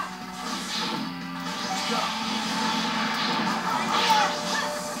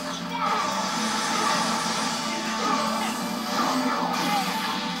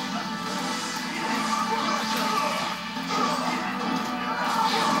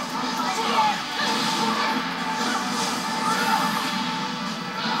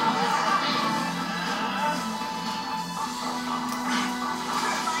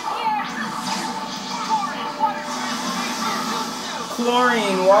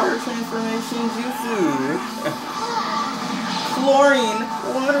 Chlorine water transformation jutsu. Chlorine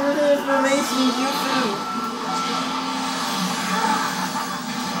water transformation jutsu.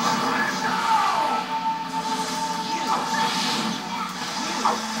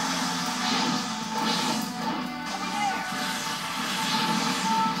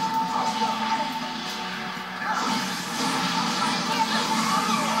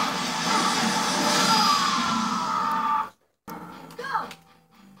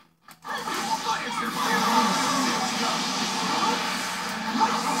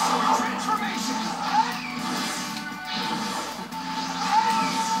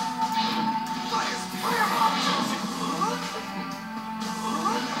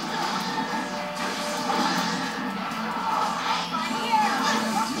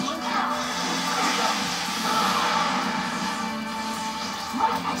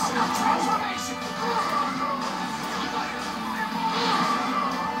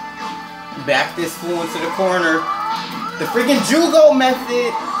 Back this fool into the corner. The freaking Jugo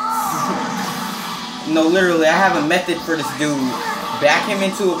method! No, literally, I have a method for this dude. Back him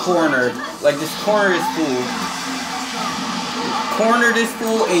into a corner. Like, just corner this fool. Corner this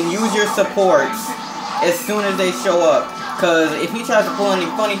fool and use your supports as soon as they show up. Because if he tries to pull any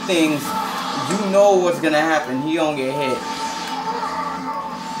funny things, you know what's gonna happen. He gonna get hit.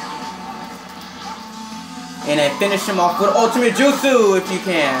 And then finish him off with ultimate jutsu if you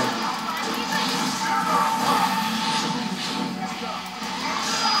can.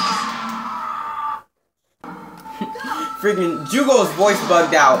 Freaking Jugo's voice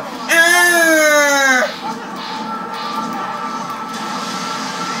bugged out.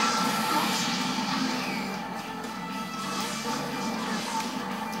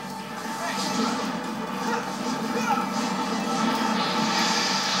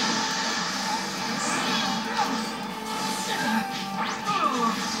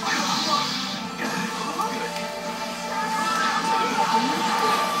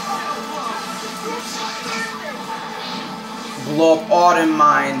 Blow up all them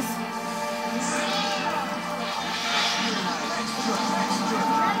mines.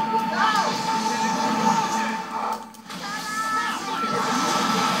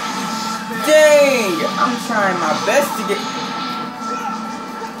 Dang! I'm trying my best to get...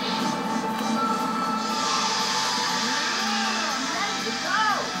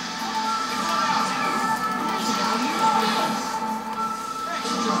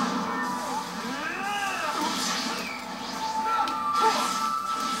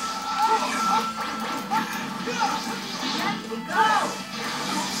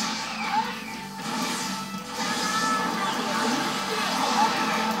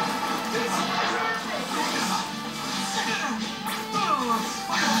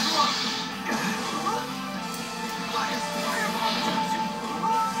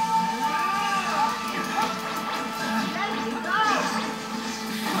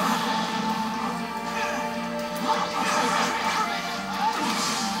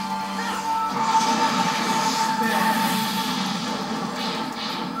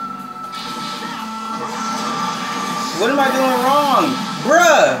 What am I doing wrong?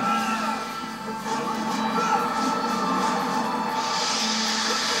 Bruh!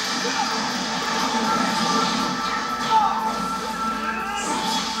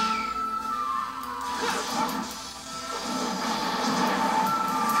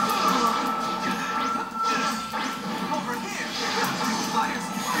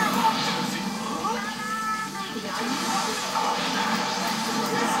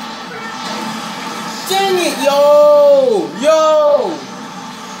 Dang it, yo! Yo!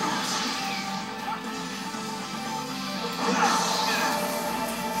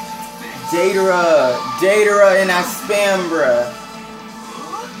 Datara and that spam, bruh.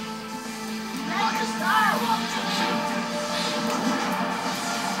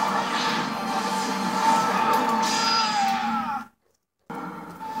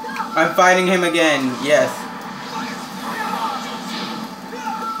 I'm fighting him again, yes.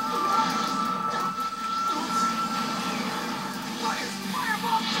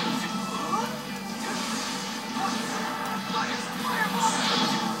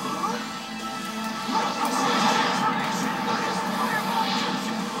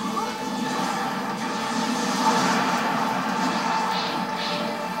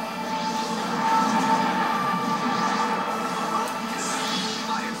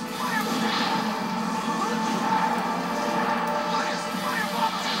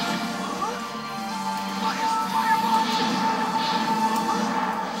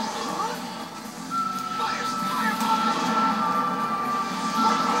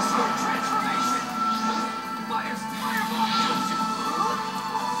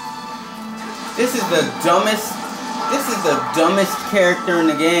 This is the dumbest character in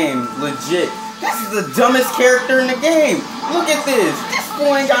the game. Legit. This is the dumbest character in the game. Look at this. This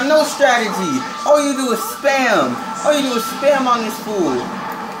fool ain't got no strategy. All you do is spam. All you do is spam on this fool.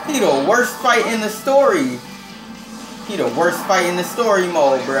 He the worst fight in the story. He the worst fight in the story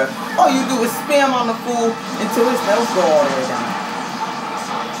mode, bruh. All you do is spam on the fool until his health go all the way down.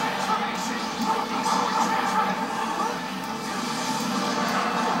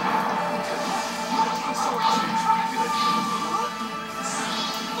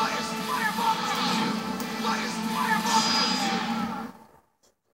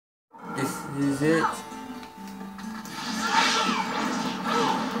 This is it.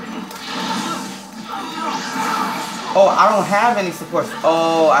 Oh, I don't have any supports.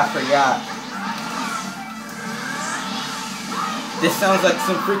 Oh, I forgot. This sounds like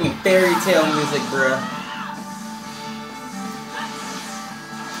some freaking fairy tale music, bruh.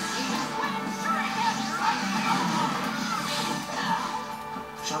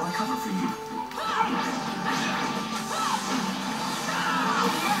 Shall I cover for you?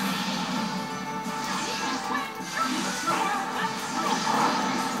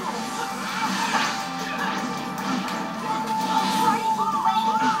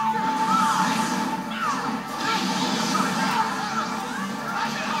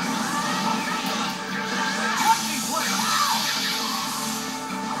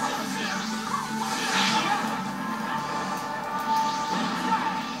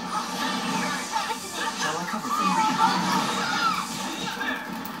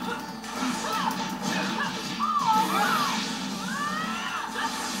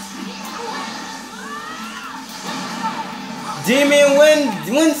 Demon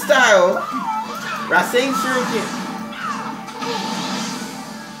wind style. Racing Shuriken.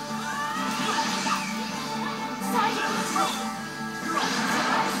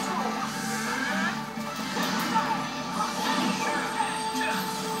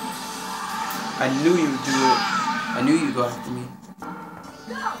 I knew you'd do it. I knew you'd go after me.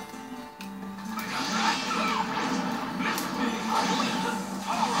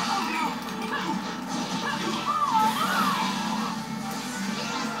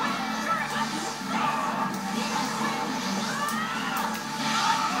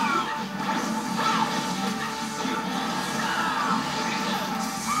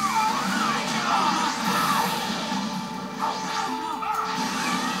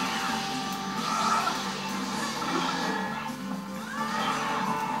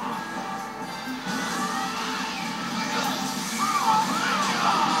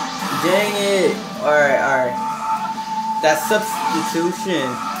 Dang it. Alright. That substitution.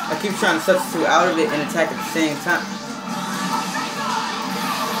 I keep trying to substitute out of it and attack at the same time.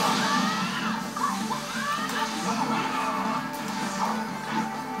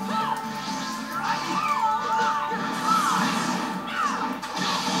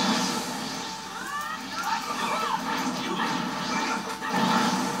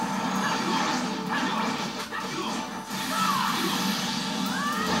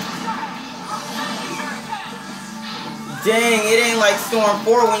 Dang, it ain't like Storm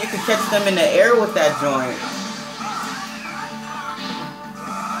 4 when you can catch them in the air with that joint.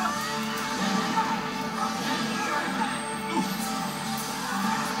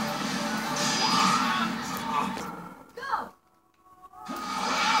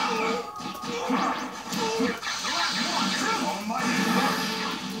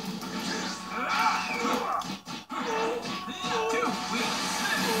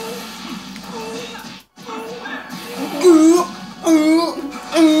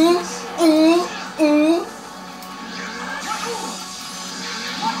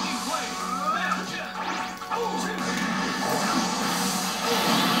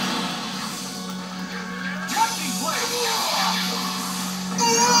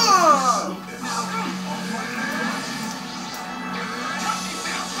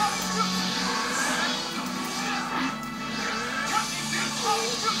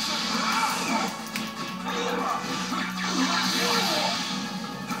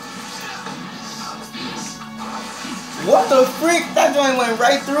 What the freak? That joint went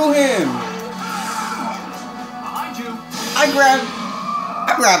right through him. Behind you. I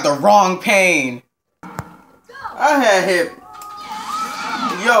grabbed the wrong pain. I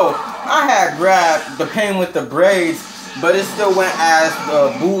had grabbed the pain with the braids, but it still went as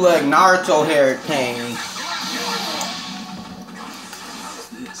the bootleg Naruto hair pain.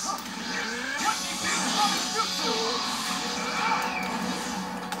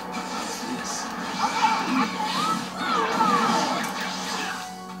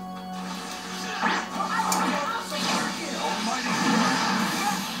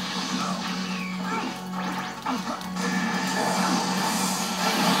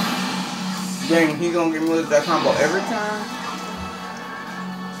 Dang, he gonna get me with that combo every time?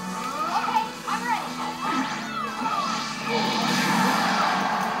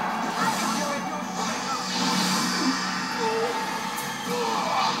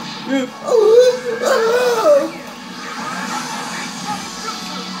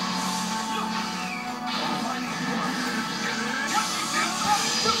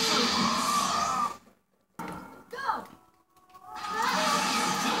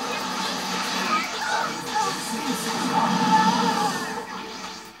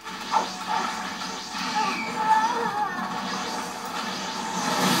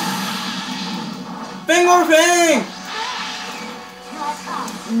 Finger Fang!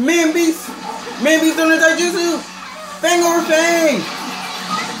 Man Beast on the Taijutsu! Finger Fang!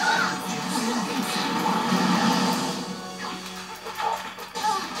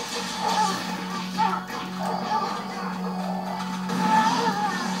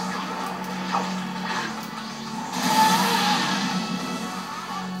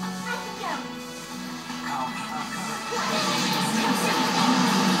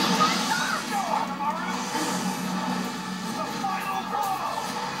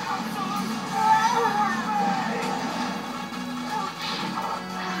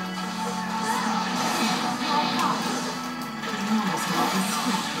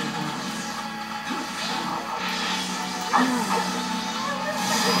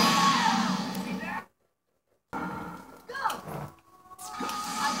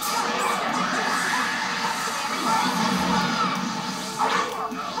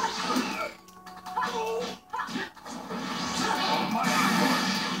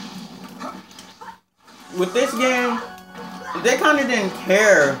 With this game, they kind of didn't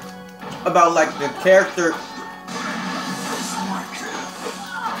care about like the character.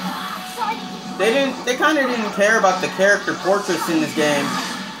 They kind of didn't care about the character portraits in this game,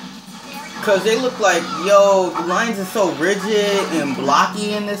 cause they look like, yo, the lines are so rigid and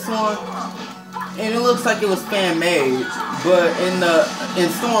blocky in this one, and it looks like it was fan made. But in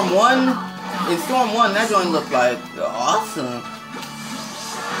Storm 1, that joint looked like awesome.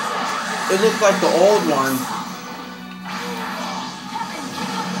 It looked like the old one.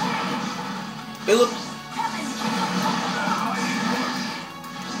 It looked.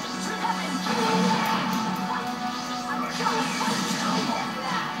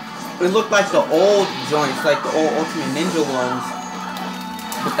 It looked like the old joints, like the old Ultimate Ninja ones.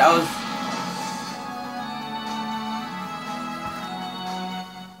 But that was.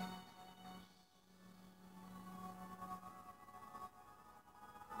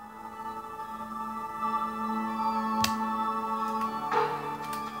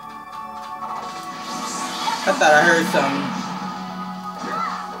 I thought I heard something.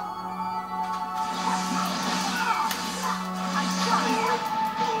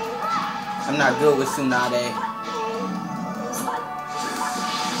 I'm not good with Tsunade.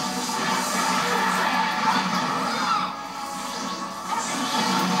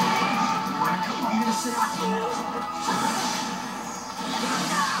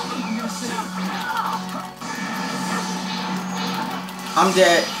 I'm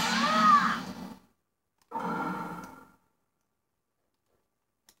dead.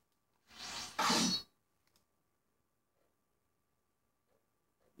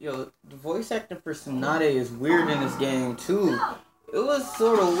 Yo, the voice acting for Tsunade is weird in this game too. It was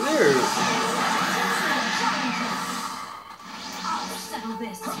sort of weird.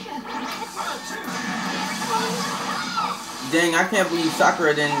 Dang, I can't believe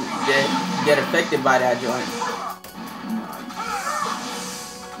Sakura didn't get affected by that joint.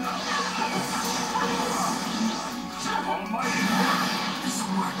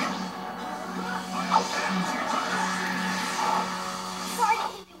 Sorry to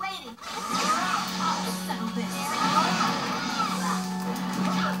keep you waiting. I'll settle this.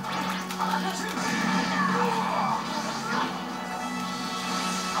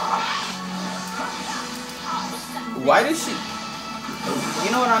 Why does she...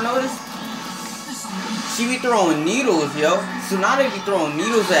 You know what I noticed? She be throwing needles, yo. Tsunade be throwing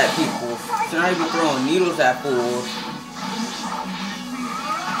needles at people. Tsunade be throwing needles at fools.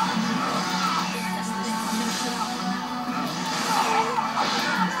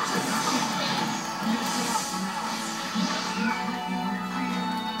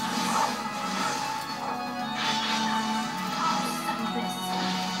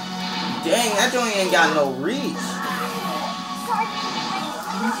 Dang, that joint ain't got no reach.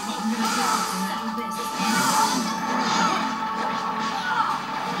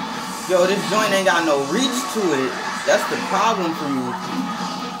 Yo, this joint ain't got no reach to it. That's the problem for me.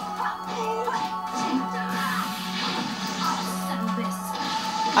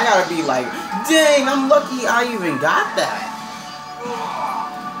 I gotta be like, dang, I'm lucky I even got that.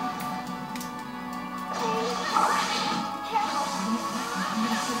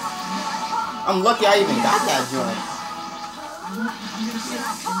 I'm lucky I even got that joint.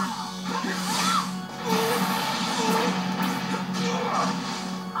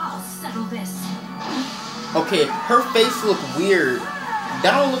 I'll settle this. Okay, her face look weird.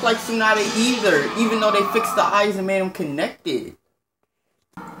 That don't look like Tsunade either, even though they fixed the eyes and made them connected.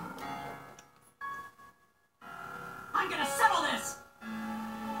 I'm gonna settle this.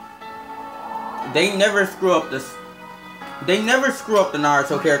 They never screw up this. They never screw up the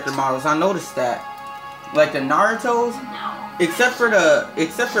Naruto character models. I noticed that. Like the Naruto's, except for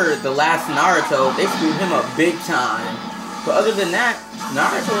the last Naruto, they screwed him up big time. But other than that,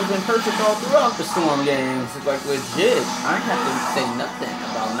 Naruto has been perfect all throughout the Storm games. It's like legit. I ain't have to say nothing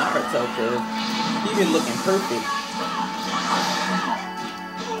about Naruto because he's been looking perfect.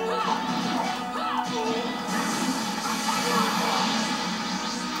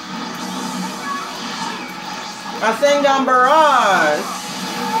 I sang down barrage.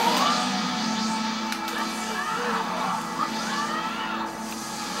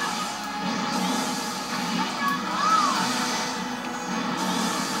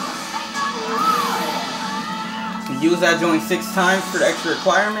 Use that joint 6 times for the extra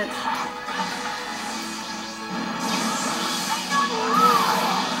requirements.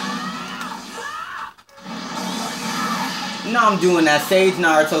 Now I'm doing that Sage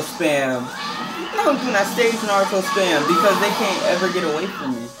Naruto spam. Now I'm doing that Sage Naruto spam because they can't ever get away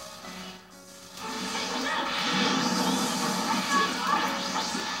from me.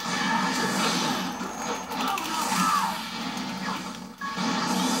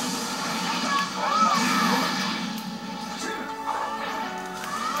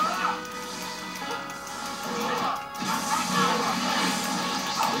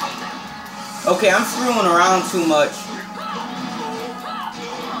 Okay, I'm screwing around too much.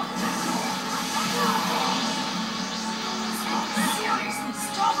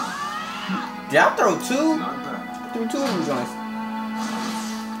 Did I throw 2? I threw 2 of them joints.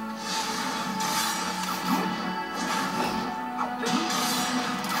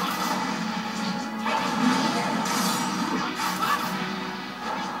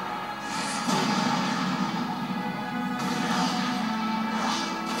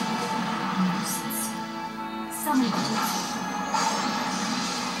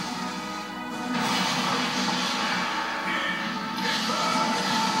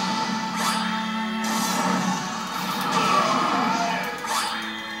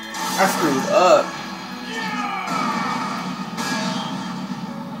 I screwed up.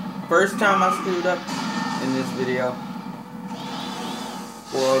 First time I screwed up in this video.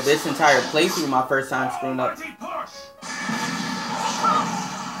 Well, this entire playthrough, my first time screwing up.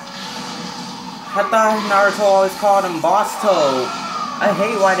 I thought Naruto always called him Boss Toad. I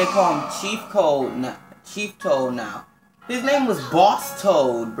hate why they call him Chief Toad now. His name was Boss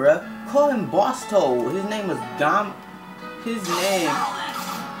Toad, bruh. Call him Boss Toad. His name was His name.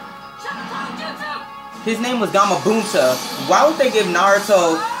 His name was Gamabunta. Why would they give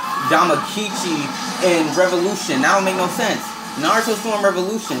Naruto Damakichi in Revolution? That don't make no sense. Naruto Storm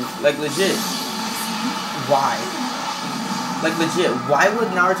Revolution. Like, legit. Why? Like, legit. Why would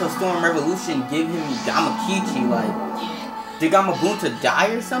Naruto Storm Revolution give him Damakichi? Like, did Gamabunta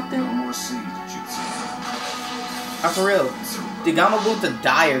die or something? For real. Did Gamabunta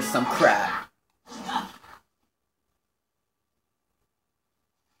die or some crap?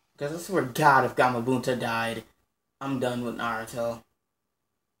 Because I swear to God, if Gamabunta died, I'm done with Naruto.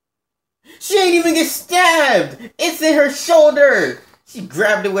 She ain't even get stabbed! It's in her shoulder! She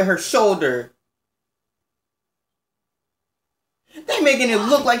grabbed it with her shoulder. They making it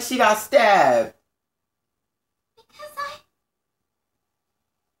look like she got stabbed.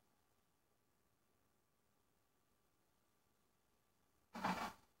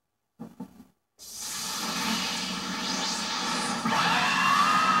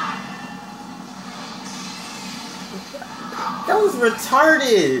 That was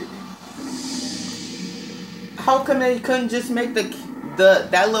retarded. How come they couldn't just make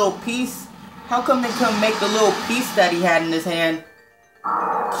that little piece? How come they couldn't make the little piece that he had in his hand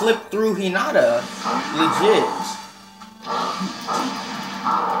clip through Hinata? Legit.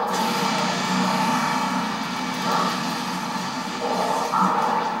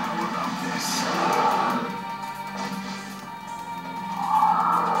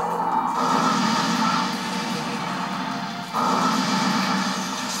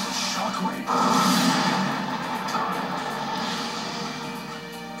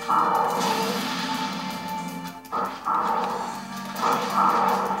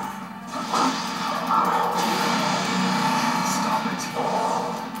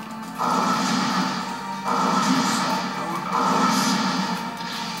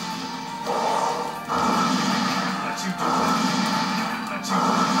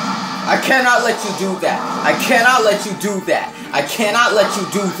 I cannot let you do that. I cannot let you do that. I cannot let you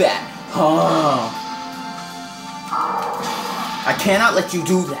do that. I cannot let you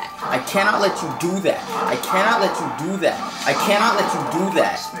do that. I cannot let you do that. I cannot let you do that. I cannot let you do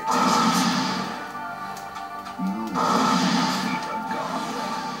that.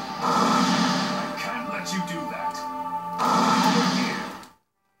 I can't let you do that. Over here.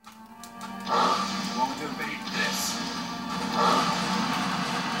 You won't evade this.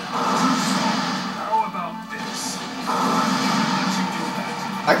 How about this? I can't let you do that.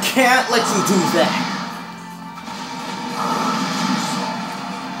 I can't let you do that.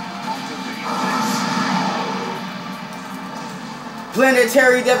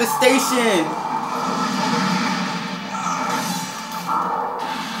 Planetary devastation.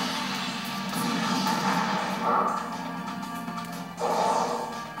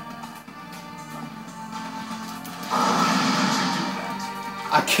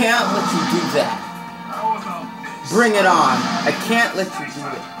 I can't let you do that. Bring it on. I can't let you do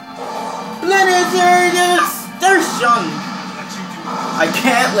it. Planetary devastation. I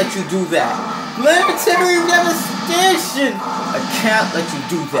can't let you do that. Planetary devastation. I can't let you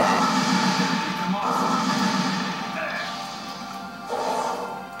do that.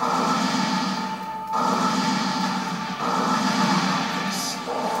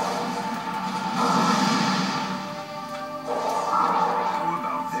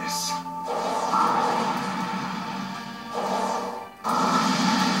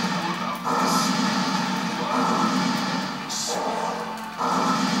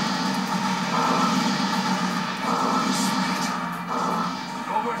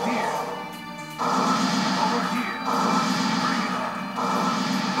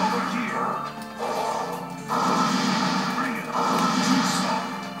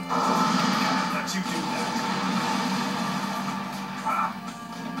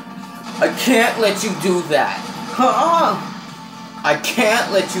 I can't let you do that. I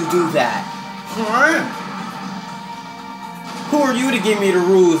can't let you do that. Who are you to give me the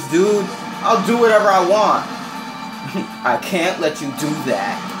rules, dude? I'll do whatever I want. I can't let you do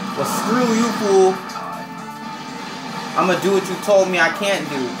that. Well, screw you, fool. I'm gonna do what you told me I can't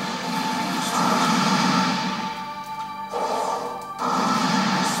do.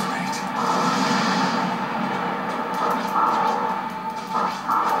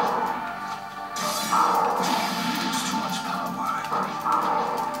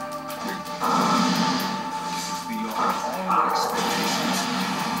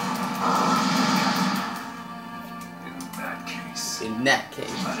 In that case.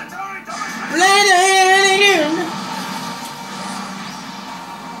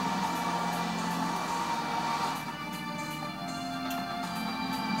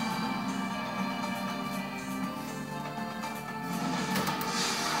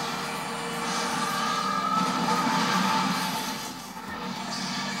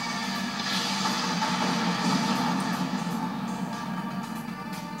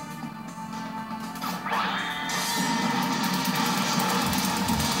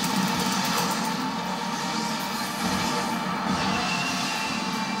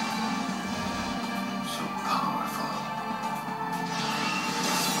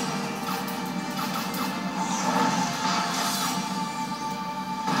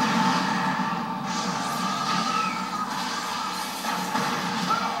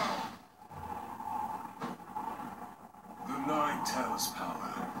 Tail's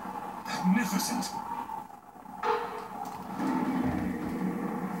power. Magnificent.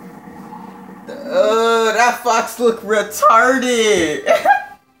 That fox looked retarded.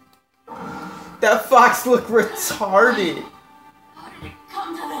 That fox looked retarded. How did it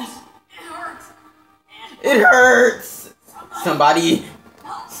come to this? It hurts. It hurts. Somebody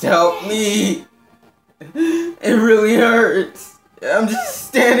help me. It really hurts. I'm just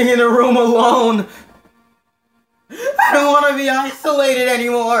standing in a room alone. I don't want to be isolated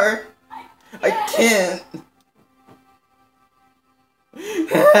anymore. I can't.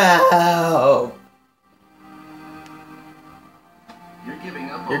 Help.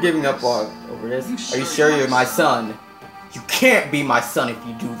 You're giving up over this? Are you sure you're my son? You can't be my son if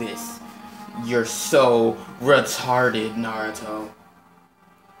you do this. You're so retarded, Naruto.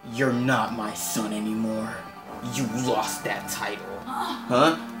 You're not my son anymore. You lost that title.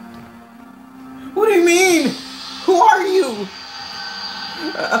 Huh? What do you mean? Who are you?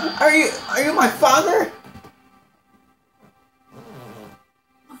 Are you my father?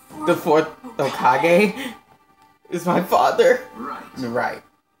 The fourth Hokage is my father? Right.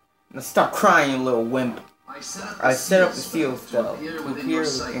 Now stop crying, you little wimp. I set up the seal spell to appear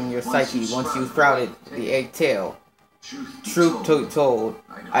in your psyche once you sprouted the egg tail. Truth told,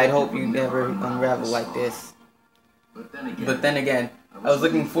 I'd hope you never unravel like this. But then again, I was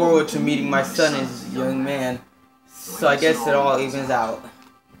looking forward to meeting my son as a young man, so I guess it all evens out.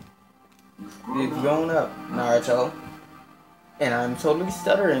 You've grown up, Naruto. And I'm totally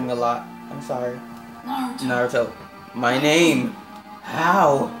stuttering a lot. I'm sorry. Naruto. My name.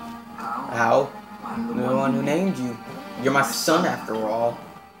 How? I'm the one who named you. You're my son after all.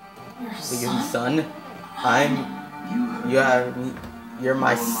 Your son? You're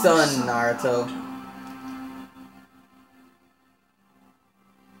my son, Naruto.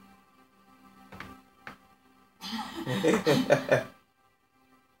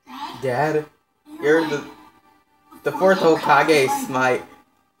 Dad, you're the fourth Hokage, Smite.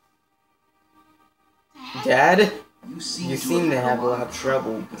 Dad, you seem to have a lot of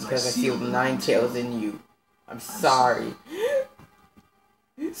trouble because I feel the 9 tails in you. I'm sorry.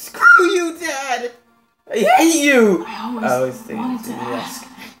 Screw you, Dad! I hate you! I always think to ask.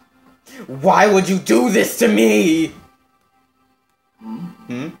 Why would you do this to me?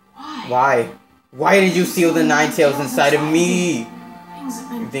 Why? Why did you seal the 9 tails inside of me?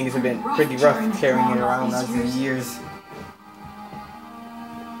 Things have been pretty rough carrying it around us for years.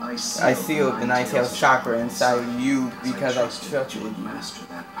 I sealed the 9 tails chakra inside of you because I trusted you.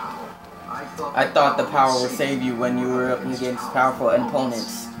 I thought the power would save you when you were up against powerful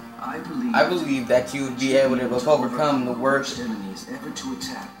opponents. I believe that you would be able to overcome the worst enemies ever to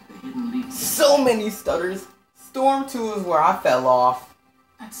attack the hidden leaf. So many stutters. Storm 2 is where I fell off.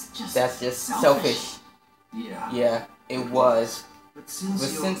 That's just selfish. Yeah, it was. But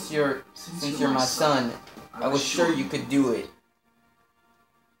since you're my son, I was sure you could do it.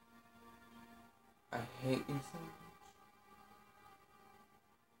 I hate you so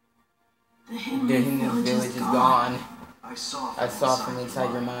much. The hidden village is gone. I saw from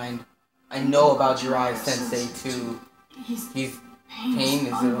inside your mind. I know about Jiraiya Sensei too. His pain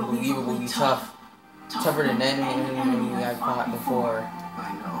is unbelievably tough. Tougher than any enemy I've fought before.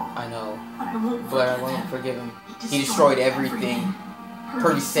 I know. But I won't forgive him. He destroyed everything.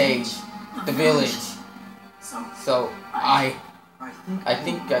 Pretty Sage. The village. So, I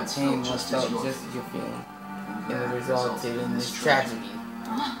think that pain was felt just as you're feeling. And it resulted in this tragedy.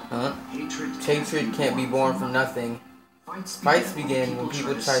 Huh? Hatred can't be born from nothing. Fights begin when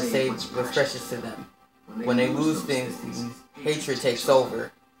people try to save what's precious to them. When they lose things, hatred takes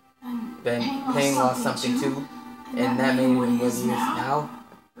over. Then pain lost something too, and that made him what he is now.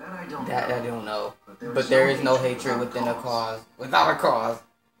 That I don't know. But there is no hatred within a cause. Without a cause.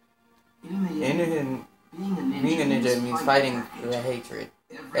 Being a ninja means fighting for that hatred.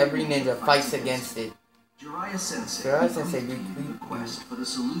 Every ninja fights against it. Jiraiya Sensei request for the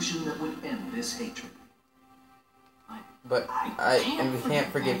solution that would end this hatred. But we can't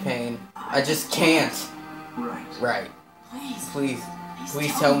forget pain. I just can't. Right. Please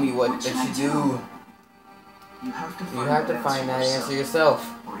tell me what that you do. You have to find that answer yourself.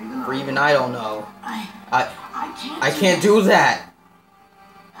 For even I don't know. I can't do that.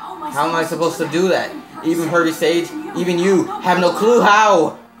 How am I supposed to do that? Even Pretty Sage, even you, have no clue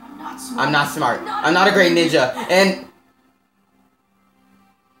how. I'm not smart. I'm not a great ninja. And...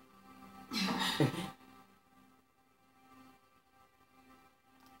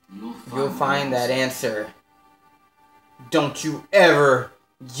 You'll find that answer. Don't you ever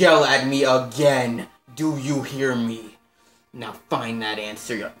yell at me again. Do you hear me? Now find that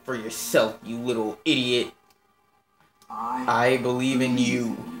answer for yourself, you little idiot. I believe in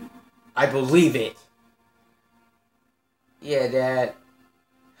you. I believe it. Yeah, Dad.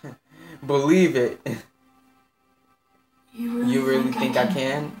 Believe it. You really think I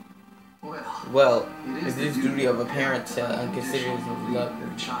can? Well, it is the duty of a parent to consider his love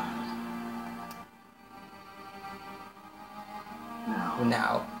their child.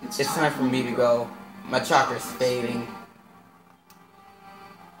 Now, it's time for me to go. My chakra's fading.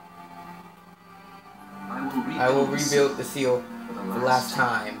 I will rebuild the seal for the last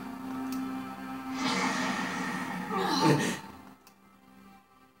time.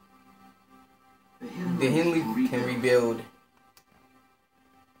 The Henley can rebuild.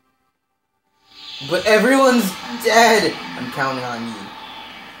 But everyone's dead! I'm counting on you.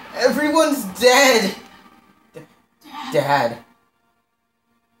 Everyone's dead! Dad.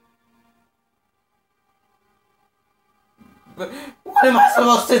 But what am I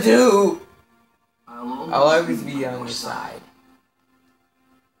supposed to do? I'll always be on your side.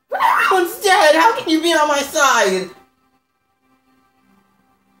 But everyone's dead! How can you be on my side?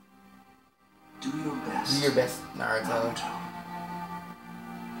 Do your best, Naruto.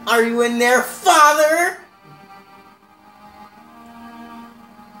 Are you in there, Father?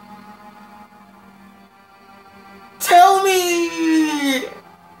 Tell me!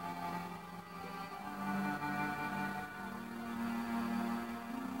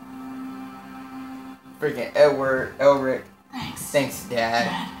 Freaking Elric. Thanks,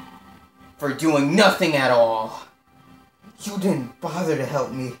 Dad. For doing nothing at all. You didn't bother to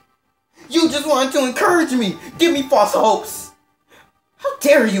help me. You just wanted to encourage me, give me false hopes. How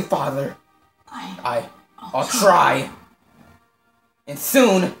dare you, Father? I'll try. And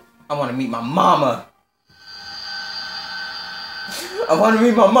soon, I want to meet my mama. I want to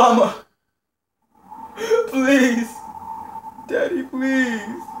meet my mama. Please. Daddy,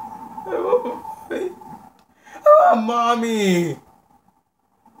 please. I want mommy.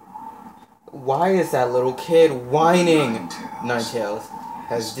 Why is that little kid whining? Ninetales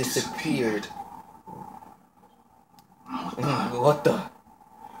has disappeared. What the?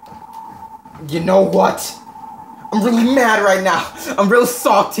 You know what? I'm really mad right now. I'm real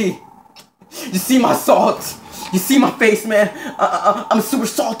salty. You see my salt? You see my face, man? I'm super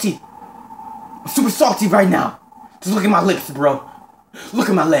salty. I'm super salty right now. Just look at my lips, bro. Look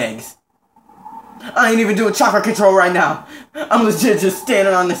at my legs. I ain't even doing chakra control right now. I'm legit just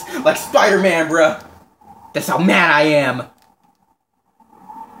standing on this like Spider-Man, bro. That's how mad I am.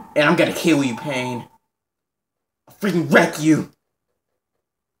 And I'm gonna kill you, Pain. I'll freaking wreck you.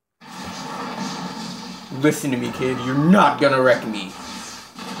 Listen to me, kid. You're not gonna wreck me.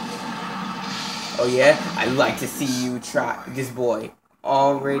 Oh yeah? I'd like to see you try. This boy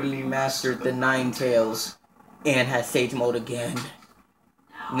already mastered the Ninetales and has Sage Mode again.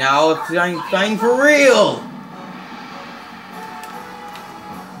 Now it's time for real.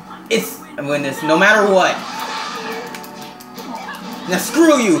 I'm winning this no matter what. Now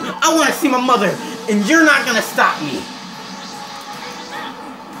screw you. I want to see my mother, and you're not gonna stop me.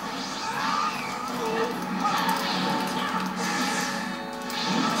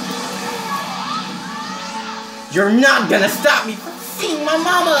 You're not gonna stop me from seeing my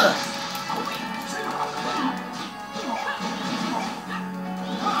mama!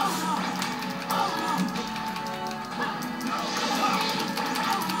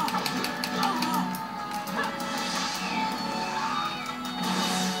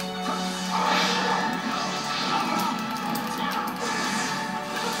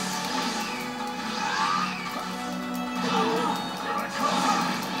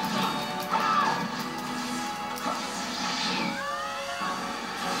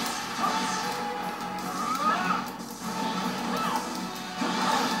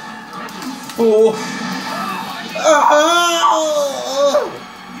 Oh.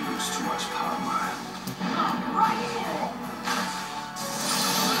 You lose too much power, man.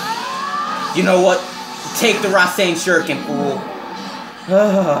 You know what? Take the Rasen Shuriken, fool.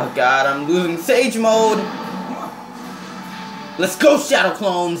 Oh god, I'm losing Sage Mode. Let's go, Shadow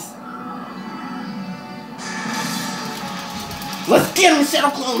Clones. Let's get him, Shadow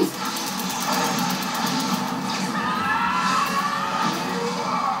Clones.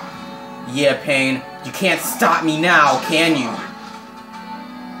 Yeah, Pain, you can't stop me now, can you?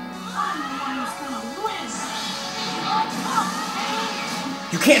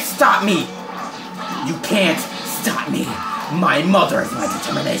 You can't stop me! You can't stop me! My mother is my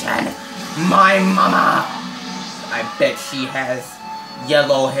determination! My mama! I bet she has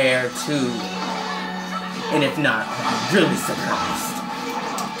yellow hair too. And if not, I'm really surprised.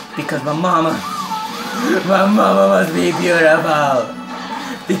 Because my mama must be beautiful.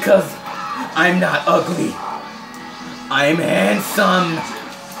 Because I'm not ugly. I'm handsome.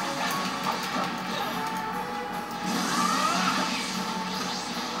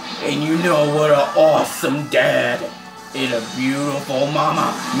 And you know what an awesome dad and a beautiful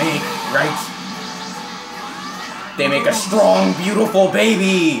mama make, right? They make a strong, beautiful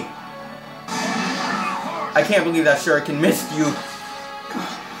baby. I can't believe that Shuriken missed you.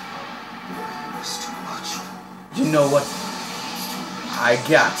 You know what? I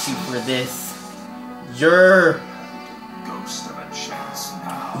got you for this. You're... Ghost of a chance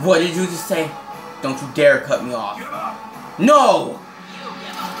now. What did you just say? Don't you dare cut me off. No!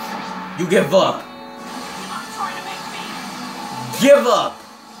 You give up. Give up!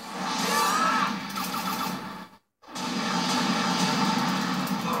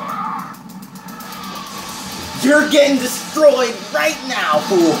 You're getting destroyed right now,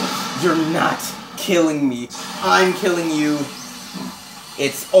 fool! You're not killing me. I'm killing you.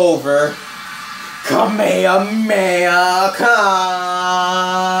 It's over. Kamehameha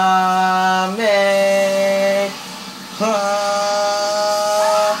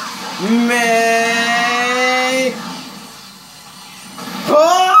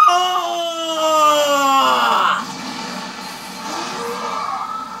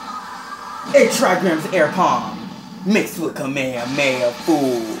A Trigram's air palm mixed with Kamehameha,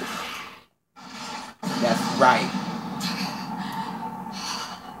 fool. That's right.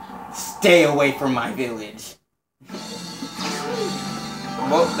 Stay away from my village.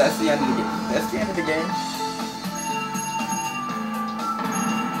 Well, that's the end of the game. That's the end of the game.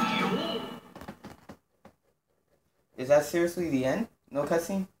 Is that seriously the end? No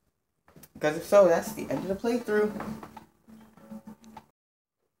cutscene? Because if so, that's the end of the playthrough.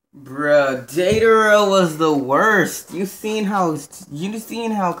 Bruh, Datara was the worst. You seen how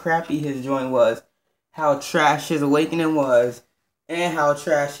crappy his joint was, how trash his awakening was, and how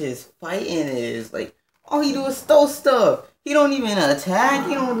trash his fighting is. Like, all he do is throw stuff. He don't even attack.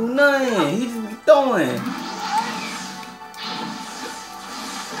 He don't do nothing. He just be throwing.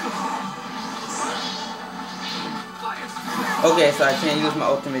 Okay, so I can't use my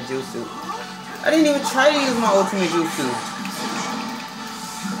ultimate jutsu. I didn't even try to use my ultimate jutsu.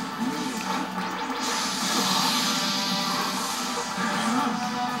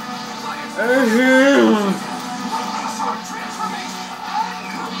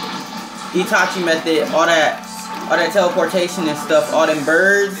 Itachi method, all that teleportation and stuff, all them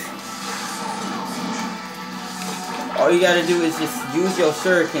birds. All you gotta do is just use your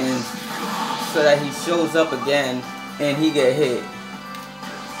shurikens so that he shows up again and he get hit.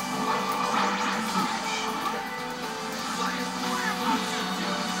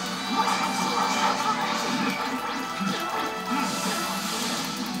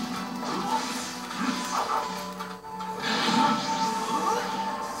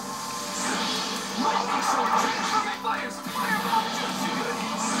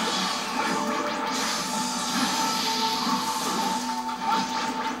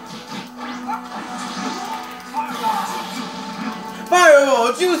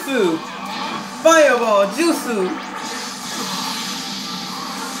 Fireball Jutsu! Fireball Jutsu!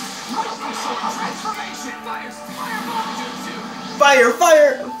 Fire!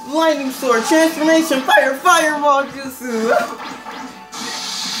 Lightning sword transformation! Fireball Jutsu!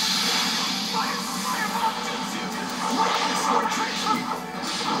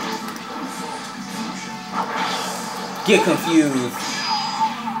 Get confused.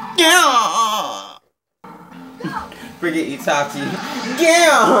 Yeah! Forget Itachi.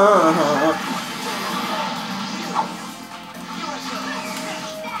 Yeah!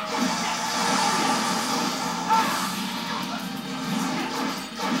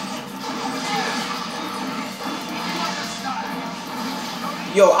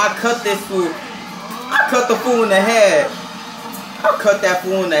 Yo, I cut this fool. I cut the fool in the head. I cut that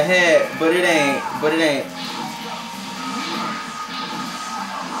fool in the head, but it ain't.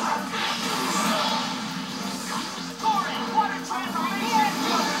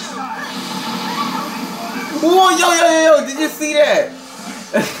 Whoa, yo, did you see that?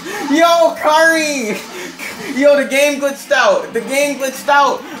 Yo, Kari! Yo, the game glitched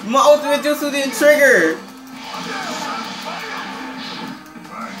out. My ultimate jutsu didn't trigger.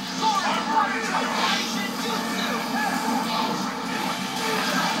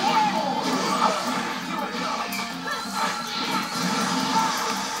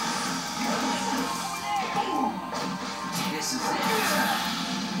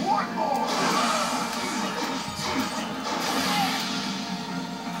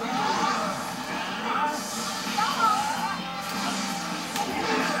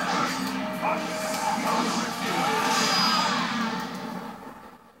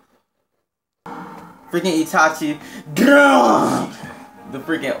 Freaking Itachi. Grrrr! The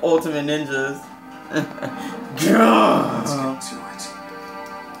freaking ultimate ninjas. Grrrr! Let's get to it.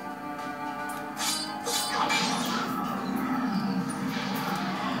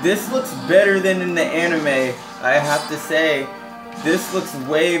 This looks better than in the anime, I have to say. This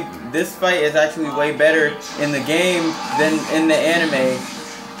fight is actually way better in the game than in the anime.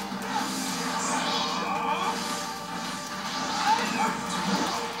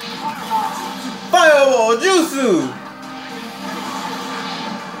 Fireball Jutsu!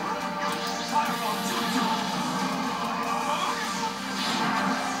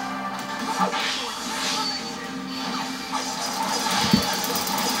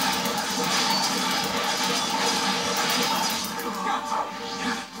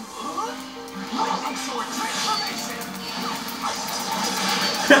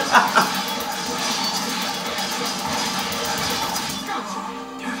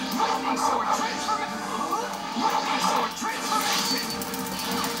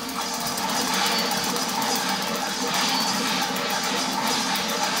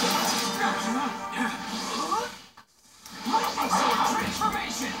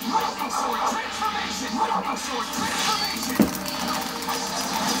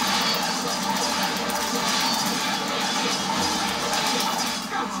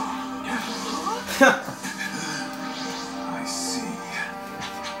 I see.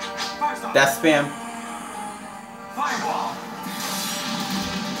 That's spam. Fireball.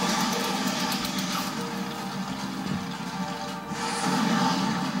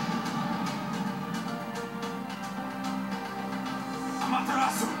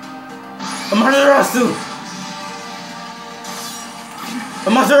 Amaterasu. Amaterasu!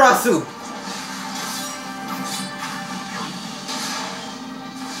 Amaterasu!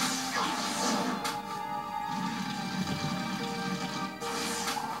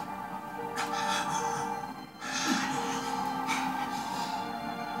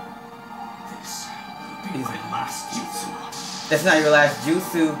 This will be my last jutsu. That's not your last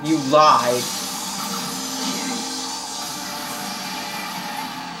jutsu, you lied.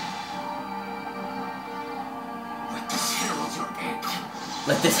 Let this herald your end.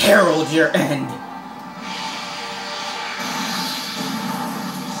 Let this herald your end.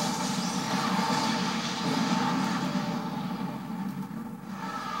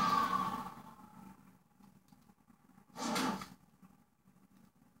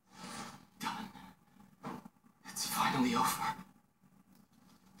 Done. It's finally over.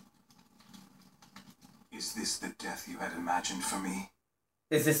 Is this the death you had imagined for me?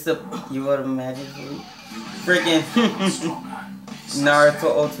 Is this the you would imagine for me? You Freaking stronger. Naruto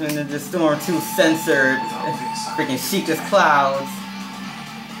Ultimate Ninja Storm 2 censored. Freaking Sheikah's Clouds.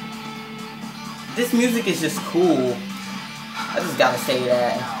 This music is just cool. I just gotta say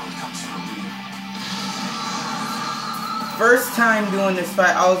that. Now comes your leader. First time doing this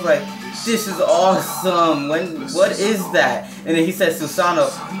fight, I was like, this is awesome. What is that? And then he said Susanoo.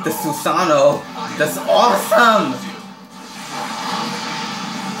 The Susanoo. That's awesome.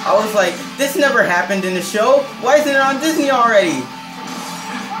 I was like, this never happened in the show. Why isn't it on Disney already?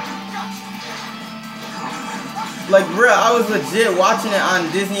 Like, bruh, I was legit watching it on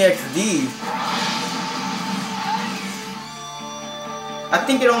Disney XD. I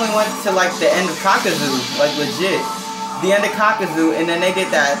think it only went to like the end of Kakuzu, like legit. The end of Kakuzu, and then they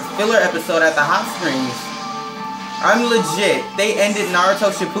did that filler episode at the hot springs. I'm legit. They ended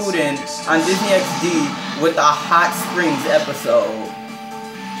Naruto Shippuden on Disney XD with a hot springs episode.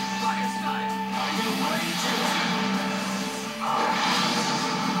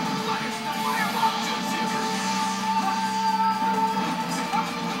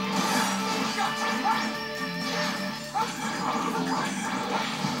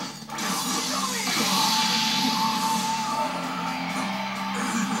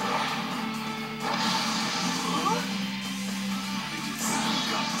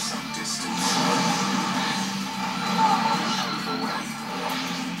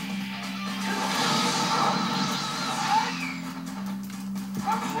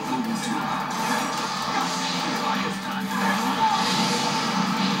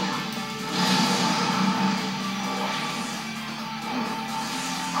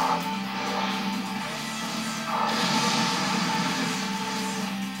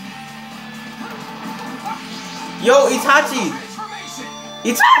 Yo, Itachi!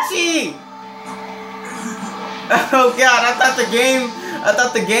 Itachi! Oh god, I thought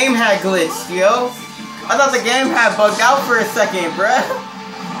the game had glitched, yo. I thought the game had bugged out for a second, bruh.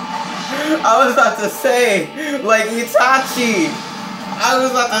 I was about to say, like, Itachi. I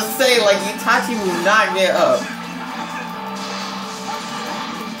was about to say, like, Itachi will not get up.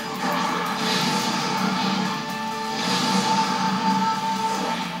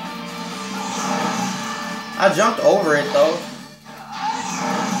 I jumped over it though.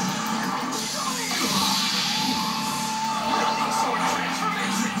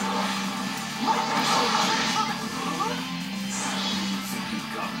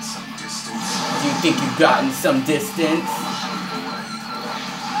 Do you think you've gotten some distance?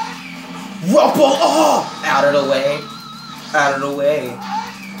 Rumble! Oh! Out of the way. Out of the way.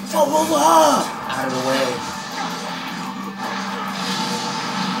 Rumble! Oh! Out of the way.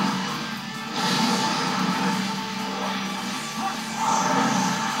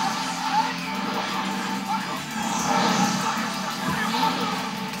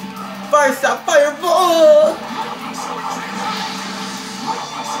 Fire stop! Fireball!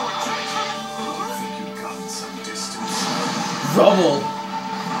 Rubble!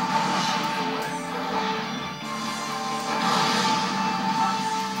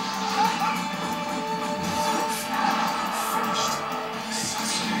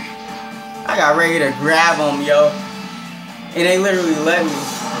 I got ready to grab them, yo. And they literally let me.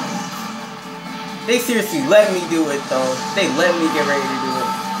 They seriously let me do it, though. They let me get ready to do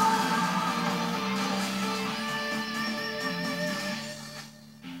it.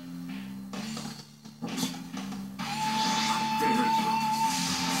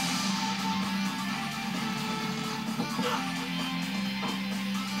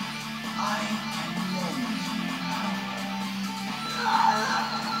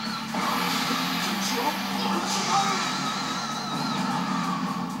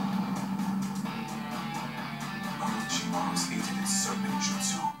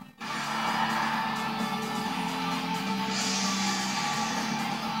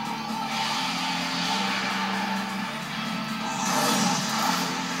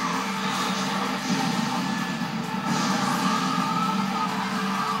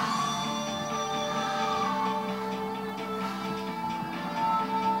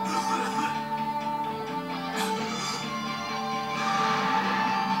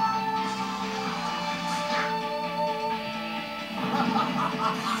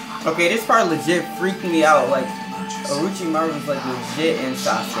 Okay, this part legit freaked me out. Like, Orochimaru's like legit in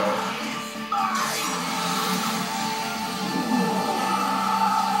Sasuke.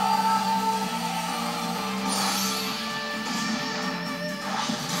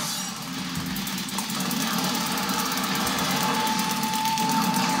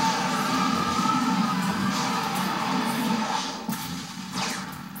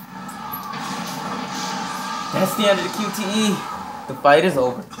 That's the end of the QTE. The fight is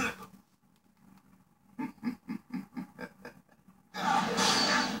over.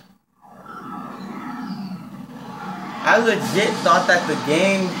 I legit thought that the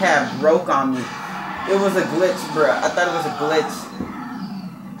game had broke on me. It was a glitch, bruh. I thought it was a glitch.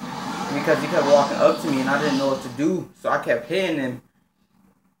 Because he kept walking up to me and I didn't know what to do. So I kept hitting him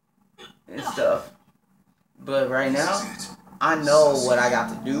and stuff. But right now, I know what I got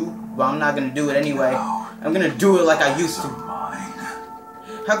to do. But I'm not going to do it anyway. I'm going to do it like I used to.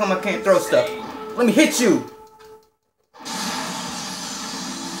 How come I can't throw stuff? Let me hit you!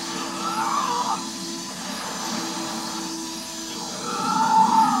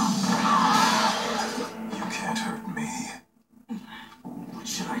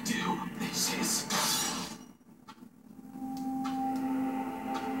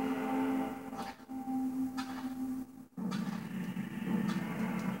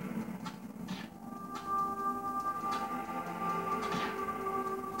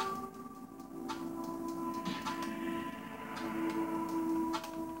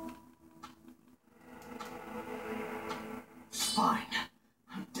 Fine.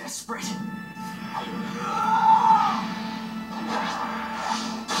 I'm desperate.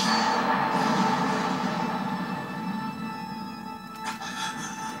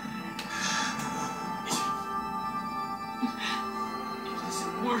 It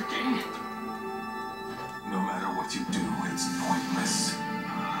isn't working. No matter what you do, it's pointless.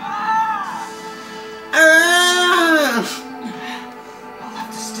 I'll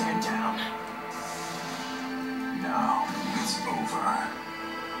have to stand down. Now it's over.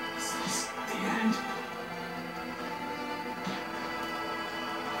 Is this the end?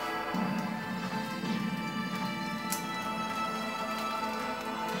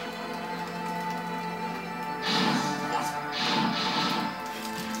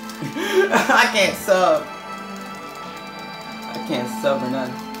 I can't sub. I can't sub or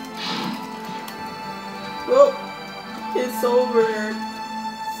nothing. Well, it's over,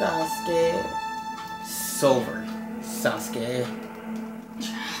 Sasuke. It's over, Sasuke.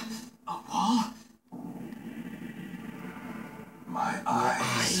 A wall? My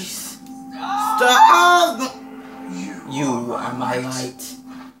eyes. Stop! You You are my light.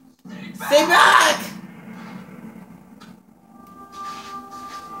 Stay back!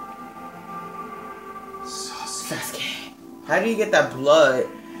 How do you get that blood?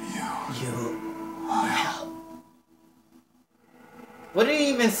 You. What did he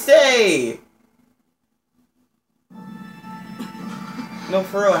even say? No,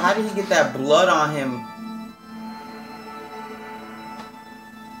 for real, how did he get that blood on him?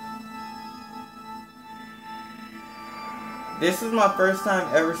 This is my first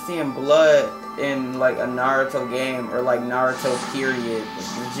time ever seeing blood in like a Naruto game or like Naruto period.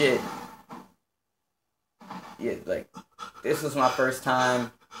 Legit. Yeah, like this was my first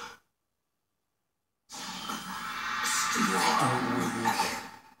time.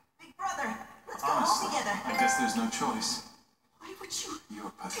 Big brother, let's go Honestly, home together. I guess there's no choice. Why would you You're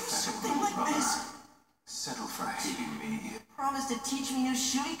do pathetic, something little like brother. this? Settle for hating me. Promise to teach me new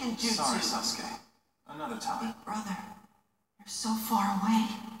shuriken jutsu. Sorry, Sasuke. Another time. Big brother, you're so far away.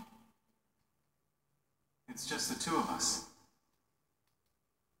 It's just the two of us.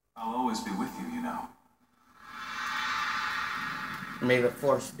 I'll always be with you, you know. May the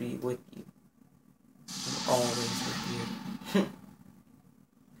force be with you. Always with you.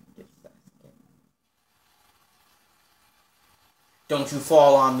 Don't you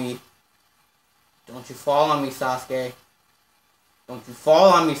fall on me. Don't you fall on me, Sasuke. Don't you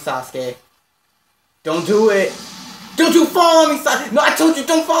fall on me, Sasuke. Don't do it. Don't you fall on me, Sasuke. No, I told you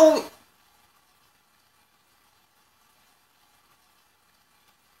don't fall on me.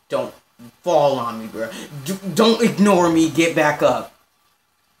 Don't fall on me, bro. Don't ignore me. Get back up.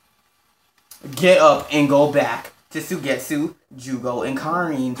 Get up and go back to Sugetsu, Jugo, and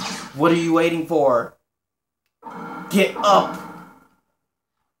Karin. What are you waiting for? Get up.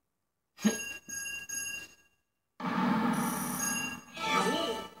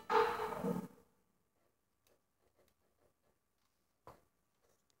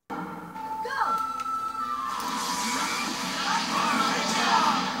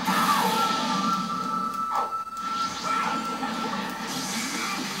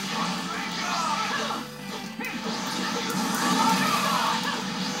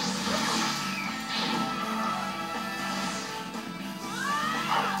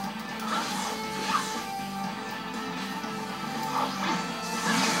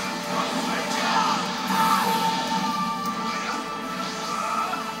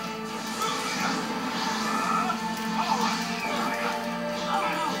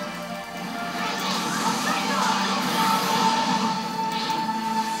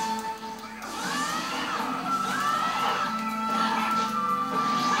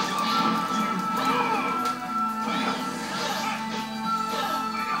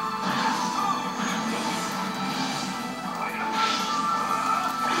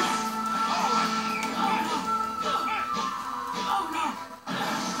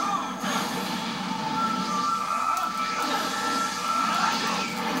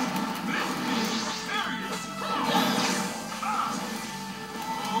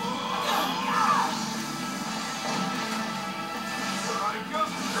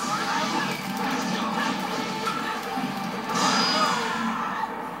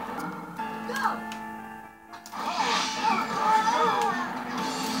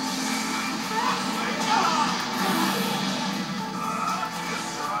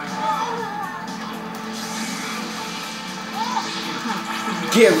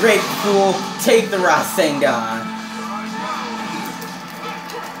 Get raped, fool. Take the Rasengan.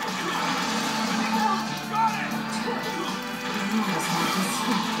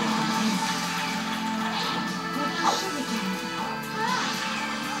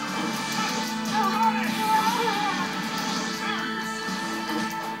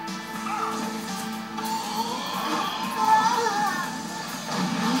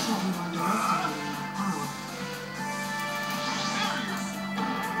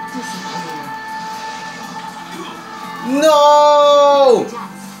 No!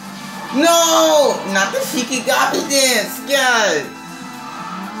 No! Not the Shikigami dance, guys!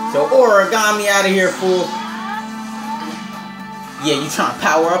 So origami out of here, fool. Yeah, you trying to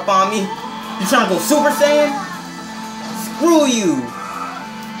power up on me? You trying to go Super Saiyan? Screw you!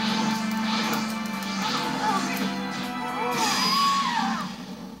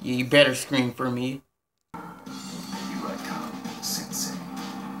 Yeah, you better scream for me. Here I come, Sensei.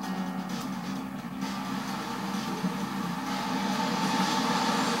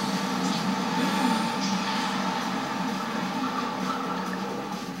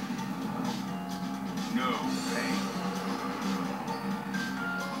 No pain.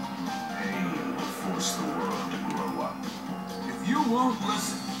 Pain will force the world to grow up. If you won't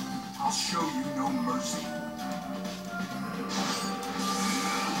listen, I'll show you no mercy.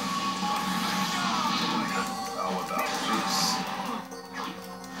 How about this?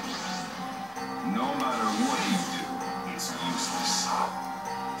 No matter what you do, it's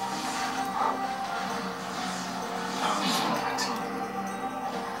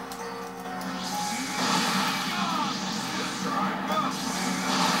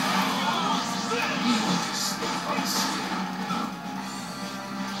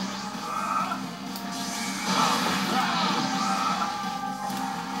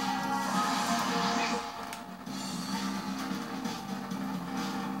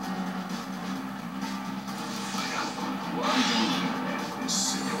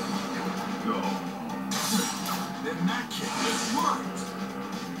that case, it worked.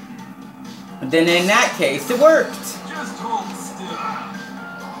 Then in that case, it worked. Just hold still.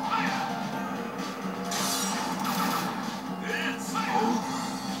 It's over.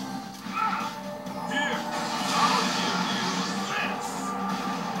 Here, I'll give you this.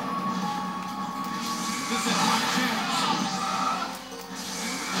 This is my chance.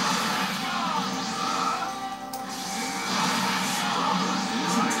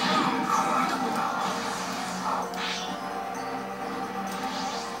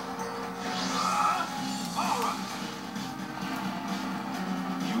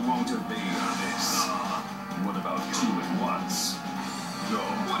 You won't evade this. What about 2 at once? Go.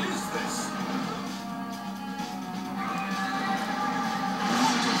 What is this? You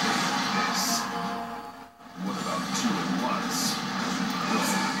won't evade this. What about 2 at once? Go.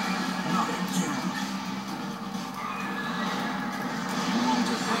 Not again. You won't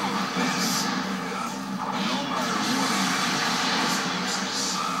evade this. No matter what.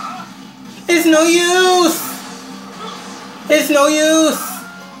 It's no use. It's no use.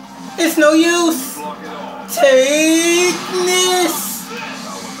 It's no use. Block it all. Take this.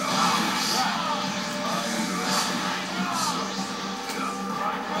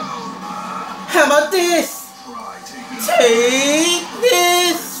 How about this? Try taking Take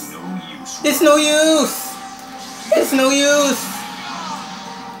this. no use. It's no use. It's no use.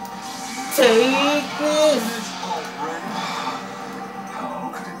 Take this.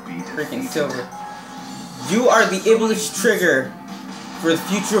 How could it be Freaking defeated? silver. You are the Iblis trigger. For the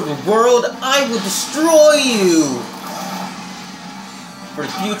future of the world, I will destroy you. For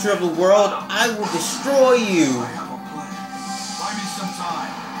the future of the world, I will destroy you. I have a plan. Buy me some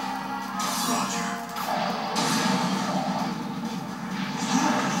time. Roger.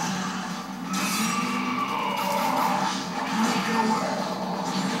 Get away.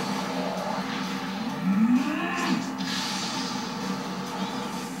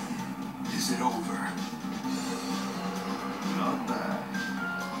 Is it over? Not bad.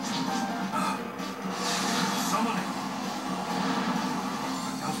 Summoning.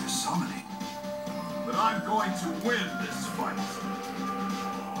 Another summoning. But I'm going to win this fight.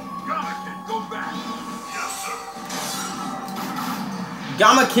 Gamakin, go back. Yes, sir.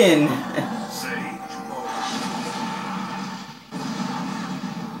 Gamakin. Sage mode.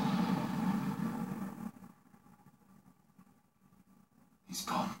 He's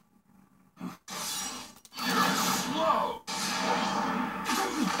gone. You're slow.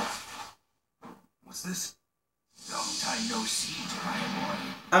 What's this? Long time no see, my boy.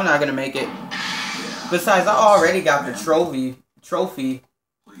 I'm not gonna make it. Besides, I already got the trophy. Please,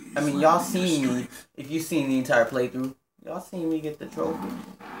 I mean, let y'all me seen me. strength. If you seen the entire playthrough, y'all seen me get the trophy.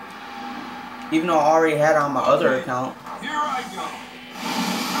 Even though I already had it on my other account. Here I go.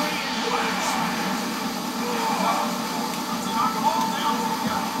 To knock 'em all down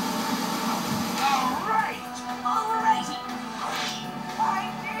together. Alrighty.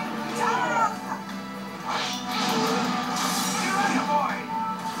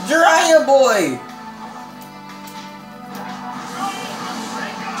 Jiraiya boy!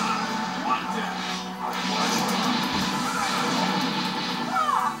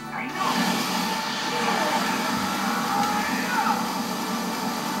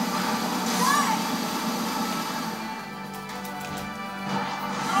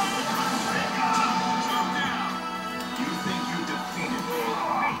 You think you defeated me?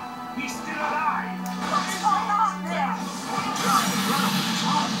 He's still alive. What's going on there?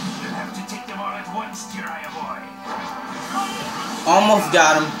 You'll have to take them all at once, Jiraiya boy. Almost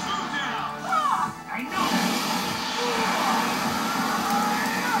got him. I know.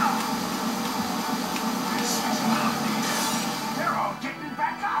 This is not the end. They're all getting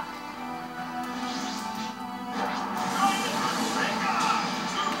back up.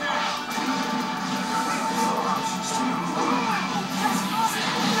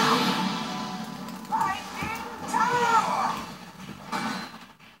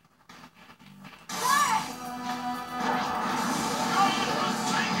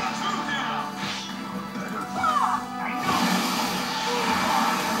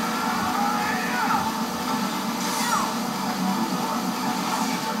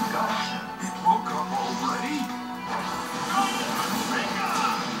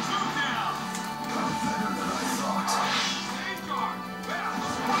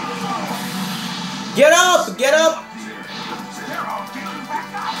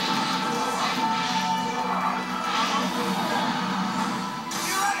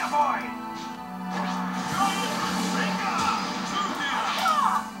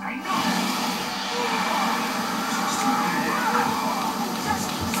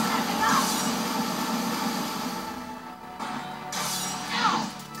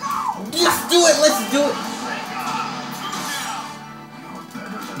 Just do it. Let's do it.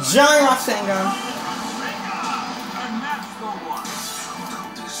 Giant Rasengan. And that's the one. Total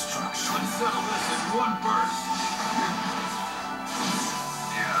destruction. Let's settle this in one burst.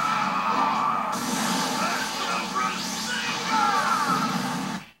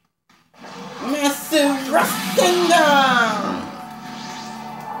 Massive Rasengan.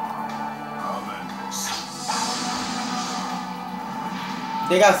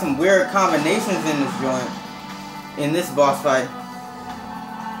 They got some weird combinations in this joint. In this boss fight.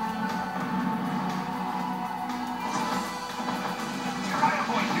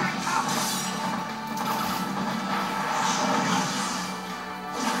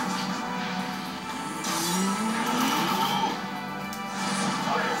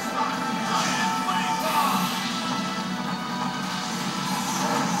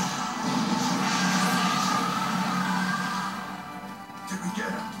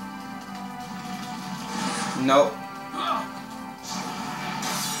 Nope.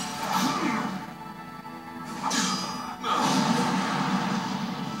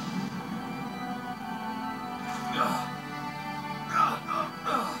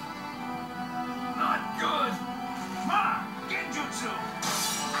 Not good. Ma, Genjutsu.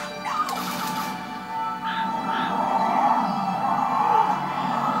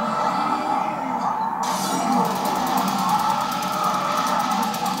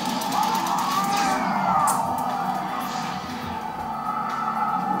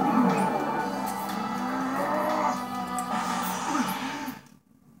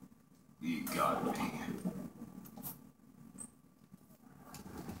 You got me.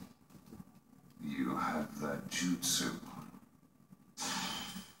 You have that jutsu.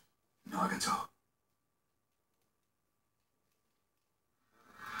 Nagato.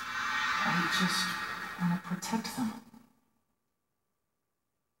 I just want to protect them.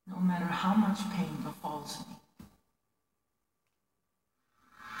 No matter how much pain befalls me.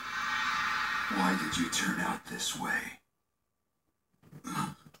 Why did you turn out this way?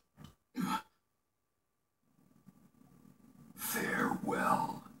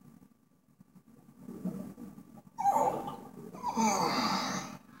 Farewell.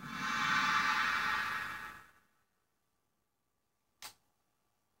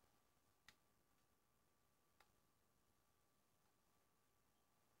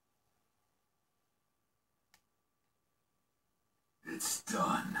 It's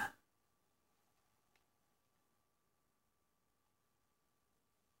done.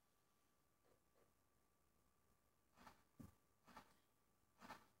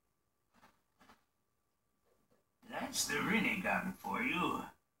 That's the Rinnegan for you.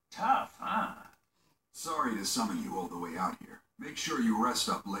 Tough, huh? Sorry to summon you all the way out here. Make sure you rest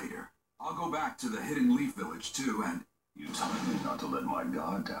up later. I'll go back to the Hidden Leaf Village too, and... You told me not to let my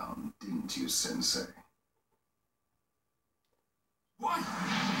guard down, didn't you, Sensei? What?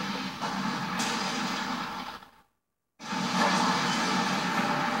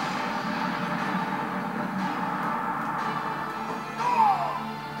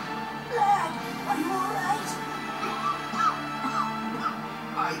 Lad, are you alright?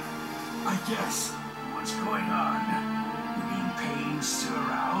 I guess. What's going on? You mean pain still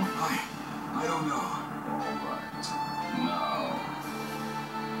around? I don't know. All right. Now,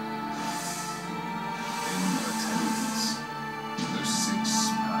 in attendance, the 6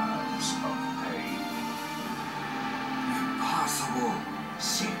 paths of pain. Impossible.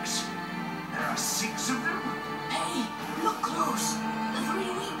 6? There are 6 of them? Hey, look close. The 3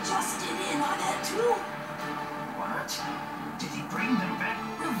 we just did in are there too. What? Did he bring them back?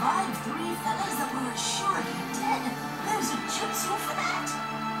 Revived 3 fellas that were assuredly dead. There's a jutsu for that.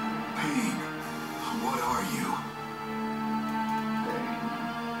 Pain. What are you? Pain.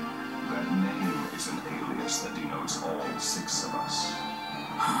 That name is an alias that denotes all 6 of us.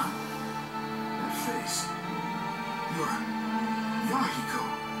 Huh? That face. You're... Yahiko.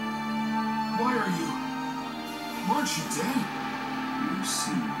 Why are you... Weren't you dead? You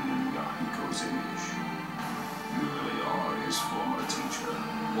see in Yahiko's image. You really are his former teacher.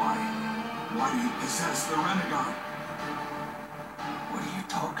 Why? Why do you possess the Rinnegan? What are you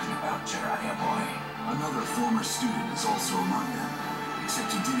talking about, Jiraiya boy? Another former student is also among them.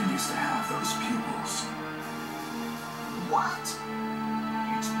 Except he didn't used to have those pupils. What?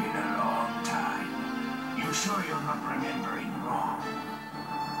 It's been a long time. You sure you're not remembering wrong?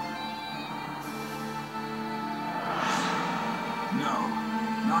 No.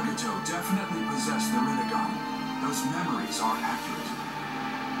 Nagato definitely possessed the Rinnegan. Those memories are accurate.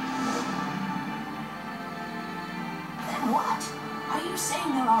 Then what? Are you saying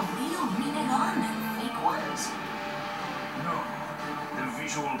there are real Rinnegan and fake ones? No. The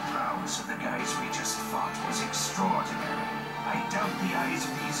visual prowess of the guys we just fought was extraordinary. I doubt the eyes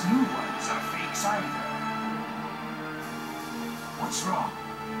of these new ones are fakes either. What's wrong?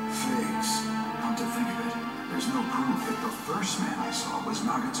 Fakes. Come to think of it, there's no proof that the first man I saw was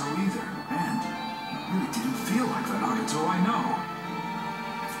Nagato either. And he really didn't feel like the Nagato I know.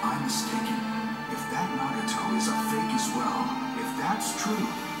 If I'm mistaken, if that Nagato is a fake as well, if that's true,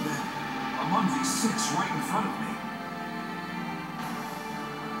 then among these 6 right in front of me,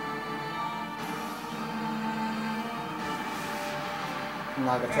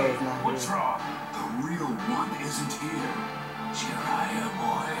 Nagato is not What's here. wrong? the real one isn't here. Jiraiya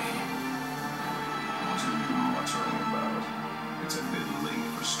boy. What are you muttering about? It's a bit late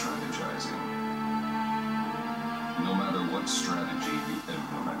for strategizing. No matter what strategy you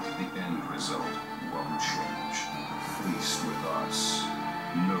implement, the end result won't change. Faced with us,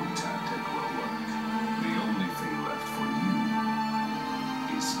 no tactic will work. The only thing left for you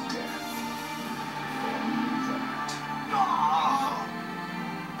is death. Only that.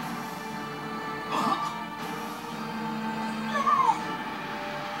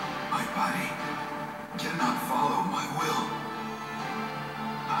 My body cannot follow my will.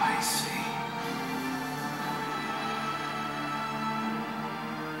 I see.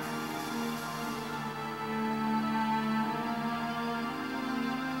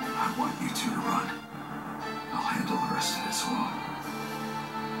 I want you two to run. I'll handle the rest of this alone.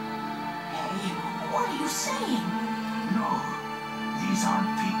 Hey, what are you saying? No, these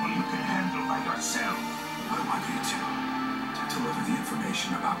aren't people you can handle by yourself. I want you to deliver the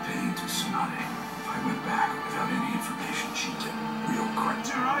information about paying to Tsunade. If I went back without any information, she'd get real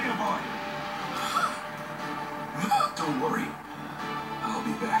crazy. Jiraiya boy. Don't worry. I'll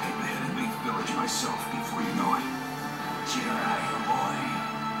be back at the Hidden Leaf Village myself before you know it. Jiraiya boy.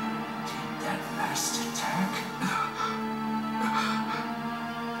 Did that last attack?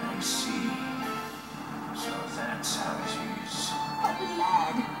 I see. So that's how it is. But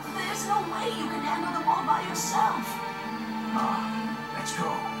lad, there's no way you can handle them all by yourself. Let's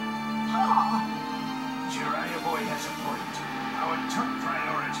go. Oh, Jiraiya boy has a point. Our top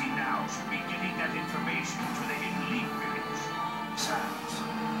priority now should be getting that information to the Hidden Leaf Village. Besides,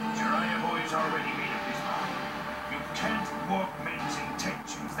 Jiraiya boy's already made up his mind. You can't warp men's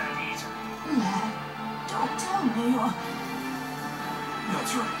intentions that easily. lad, don't tell me you're...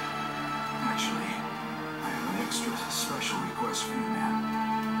 That's right. Actually, I have an extra special request for you, man.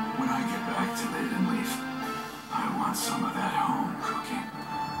 When I get back to the Hidden Leaf, I want some of that home cooking.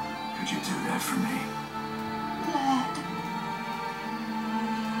 Could you do that for me? Lad.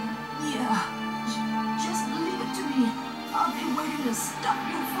 Yeah, just leave it to me. I'll be waiting to stuff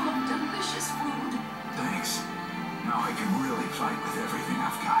you full of delicious food. Thanks. Now I can really fight with everything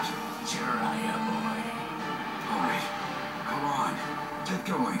I've got. Jiraiya boy. All right, come on, get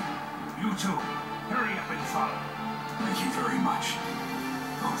going. You two, hurry up and follow. Thank you very much.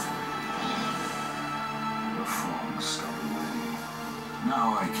 Both. The frogs stop away.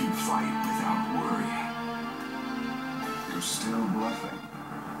 Now I can fight without worrying. You're still bluffing.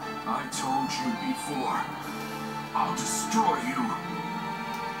 I told you before. I'll destroy you.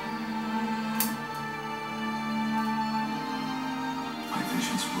 My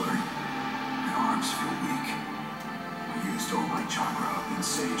vision's blurry. My arms feel weak. I used all my chakra up in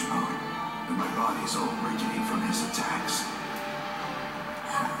Sage mode, and my body's all rickety from his attacks.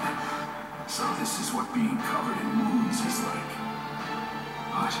 So this is what being covered in wounds is like.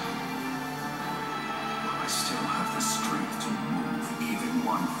 But will I still have the strength to move even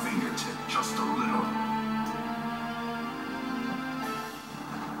one fingertip just a little?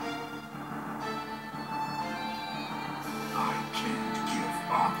 I can't give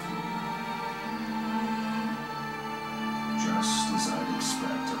up. Just as I'd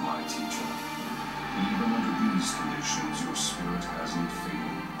expect of my teacher. Even under these conditions, your spirit hasn't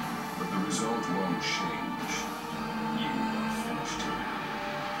faded. But the result won't change. You are finished here.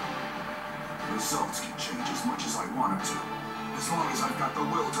 Results can change as much as I want them to, as long as I've got the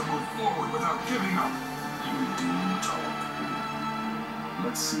will to move forward without giving up. You do talk big.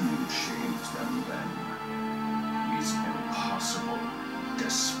 Let's see you change them then. These impossible,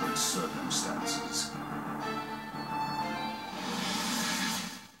 desperate circumstances.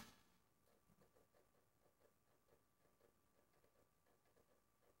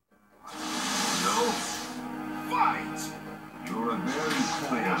 No, fight! You're a very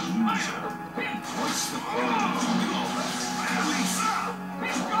poor loser. What's the point of doing all that? At least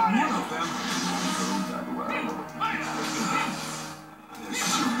one of them. Go that well. There's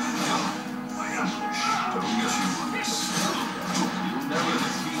so many of them. Don't you understand? You'll never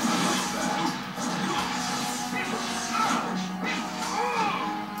defeat me like that.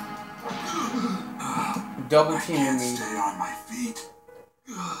 double I teaming can't me. stay on my feet.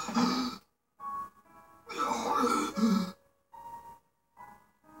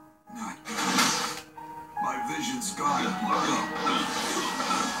 Not good. My vision's gone.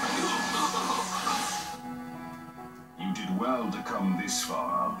 You did well to come this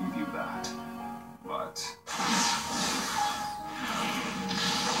far, I'll give you that. But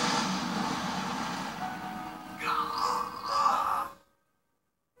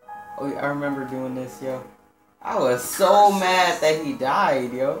Oh, I remember doing this, yo. I was so mad that he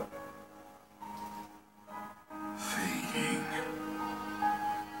died, yo. Fading.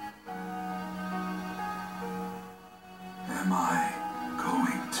 Am I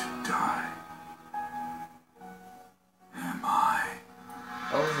going to die? Am I?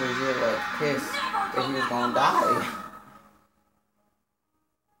 I was legit like pissed that he was gonna die.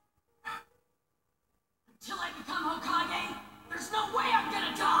 Until I become Hokage, there's no way I'm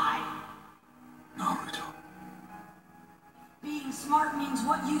gonna die! Naruto. Being smart means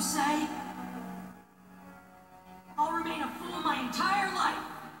what you say. I'll remain a fool my entire life.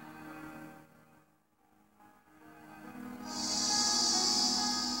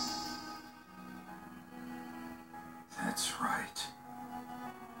 That's right.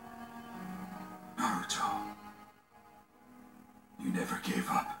 Naruto. You never gave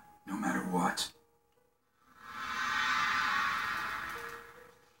up, no matter what.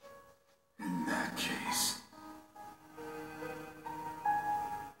 In that case,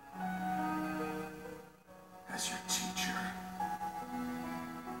 as your teacher,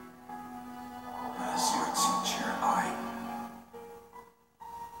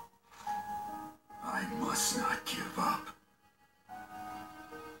 I must not give up.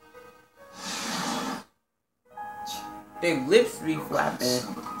 They lips be flapping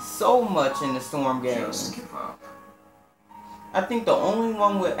so much in the Storm game. just give up. I think the only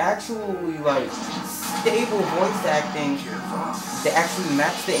one with actually like stable voice acting that actually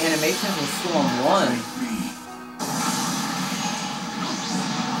matched the animations was Storm 1.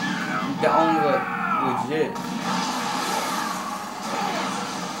 The only like legit.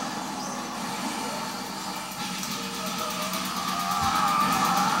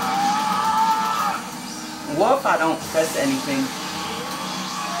 What if I don't press anything?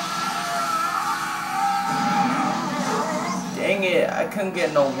 Dang it, I couldn't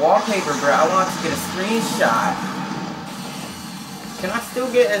get no wallpaper, bro. I wanted to get a screenshot. Can I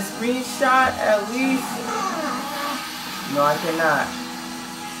still get a screenshot at least? No, I cannot.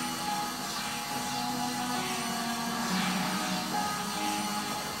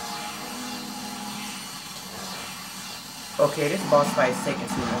 Okay, this boss fight is taking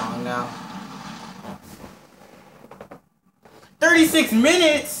too long now. 36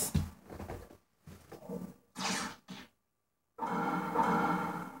 minutes?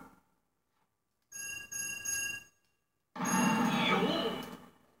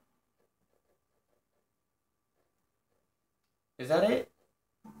 Is that it?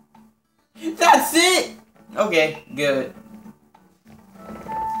 That's it? Okay, good.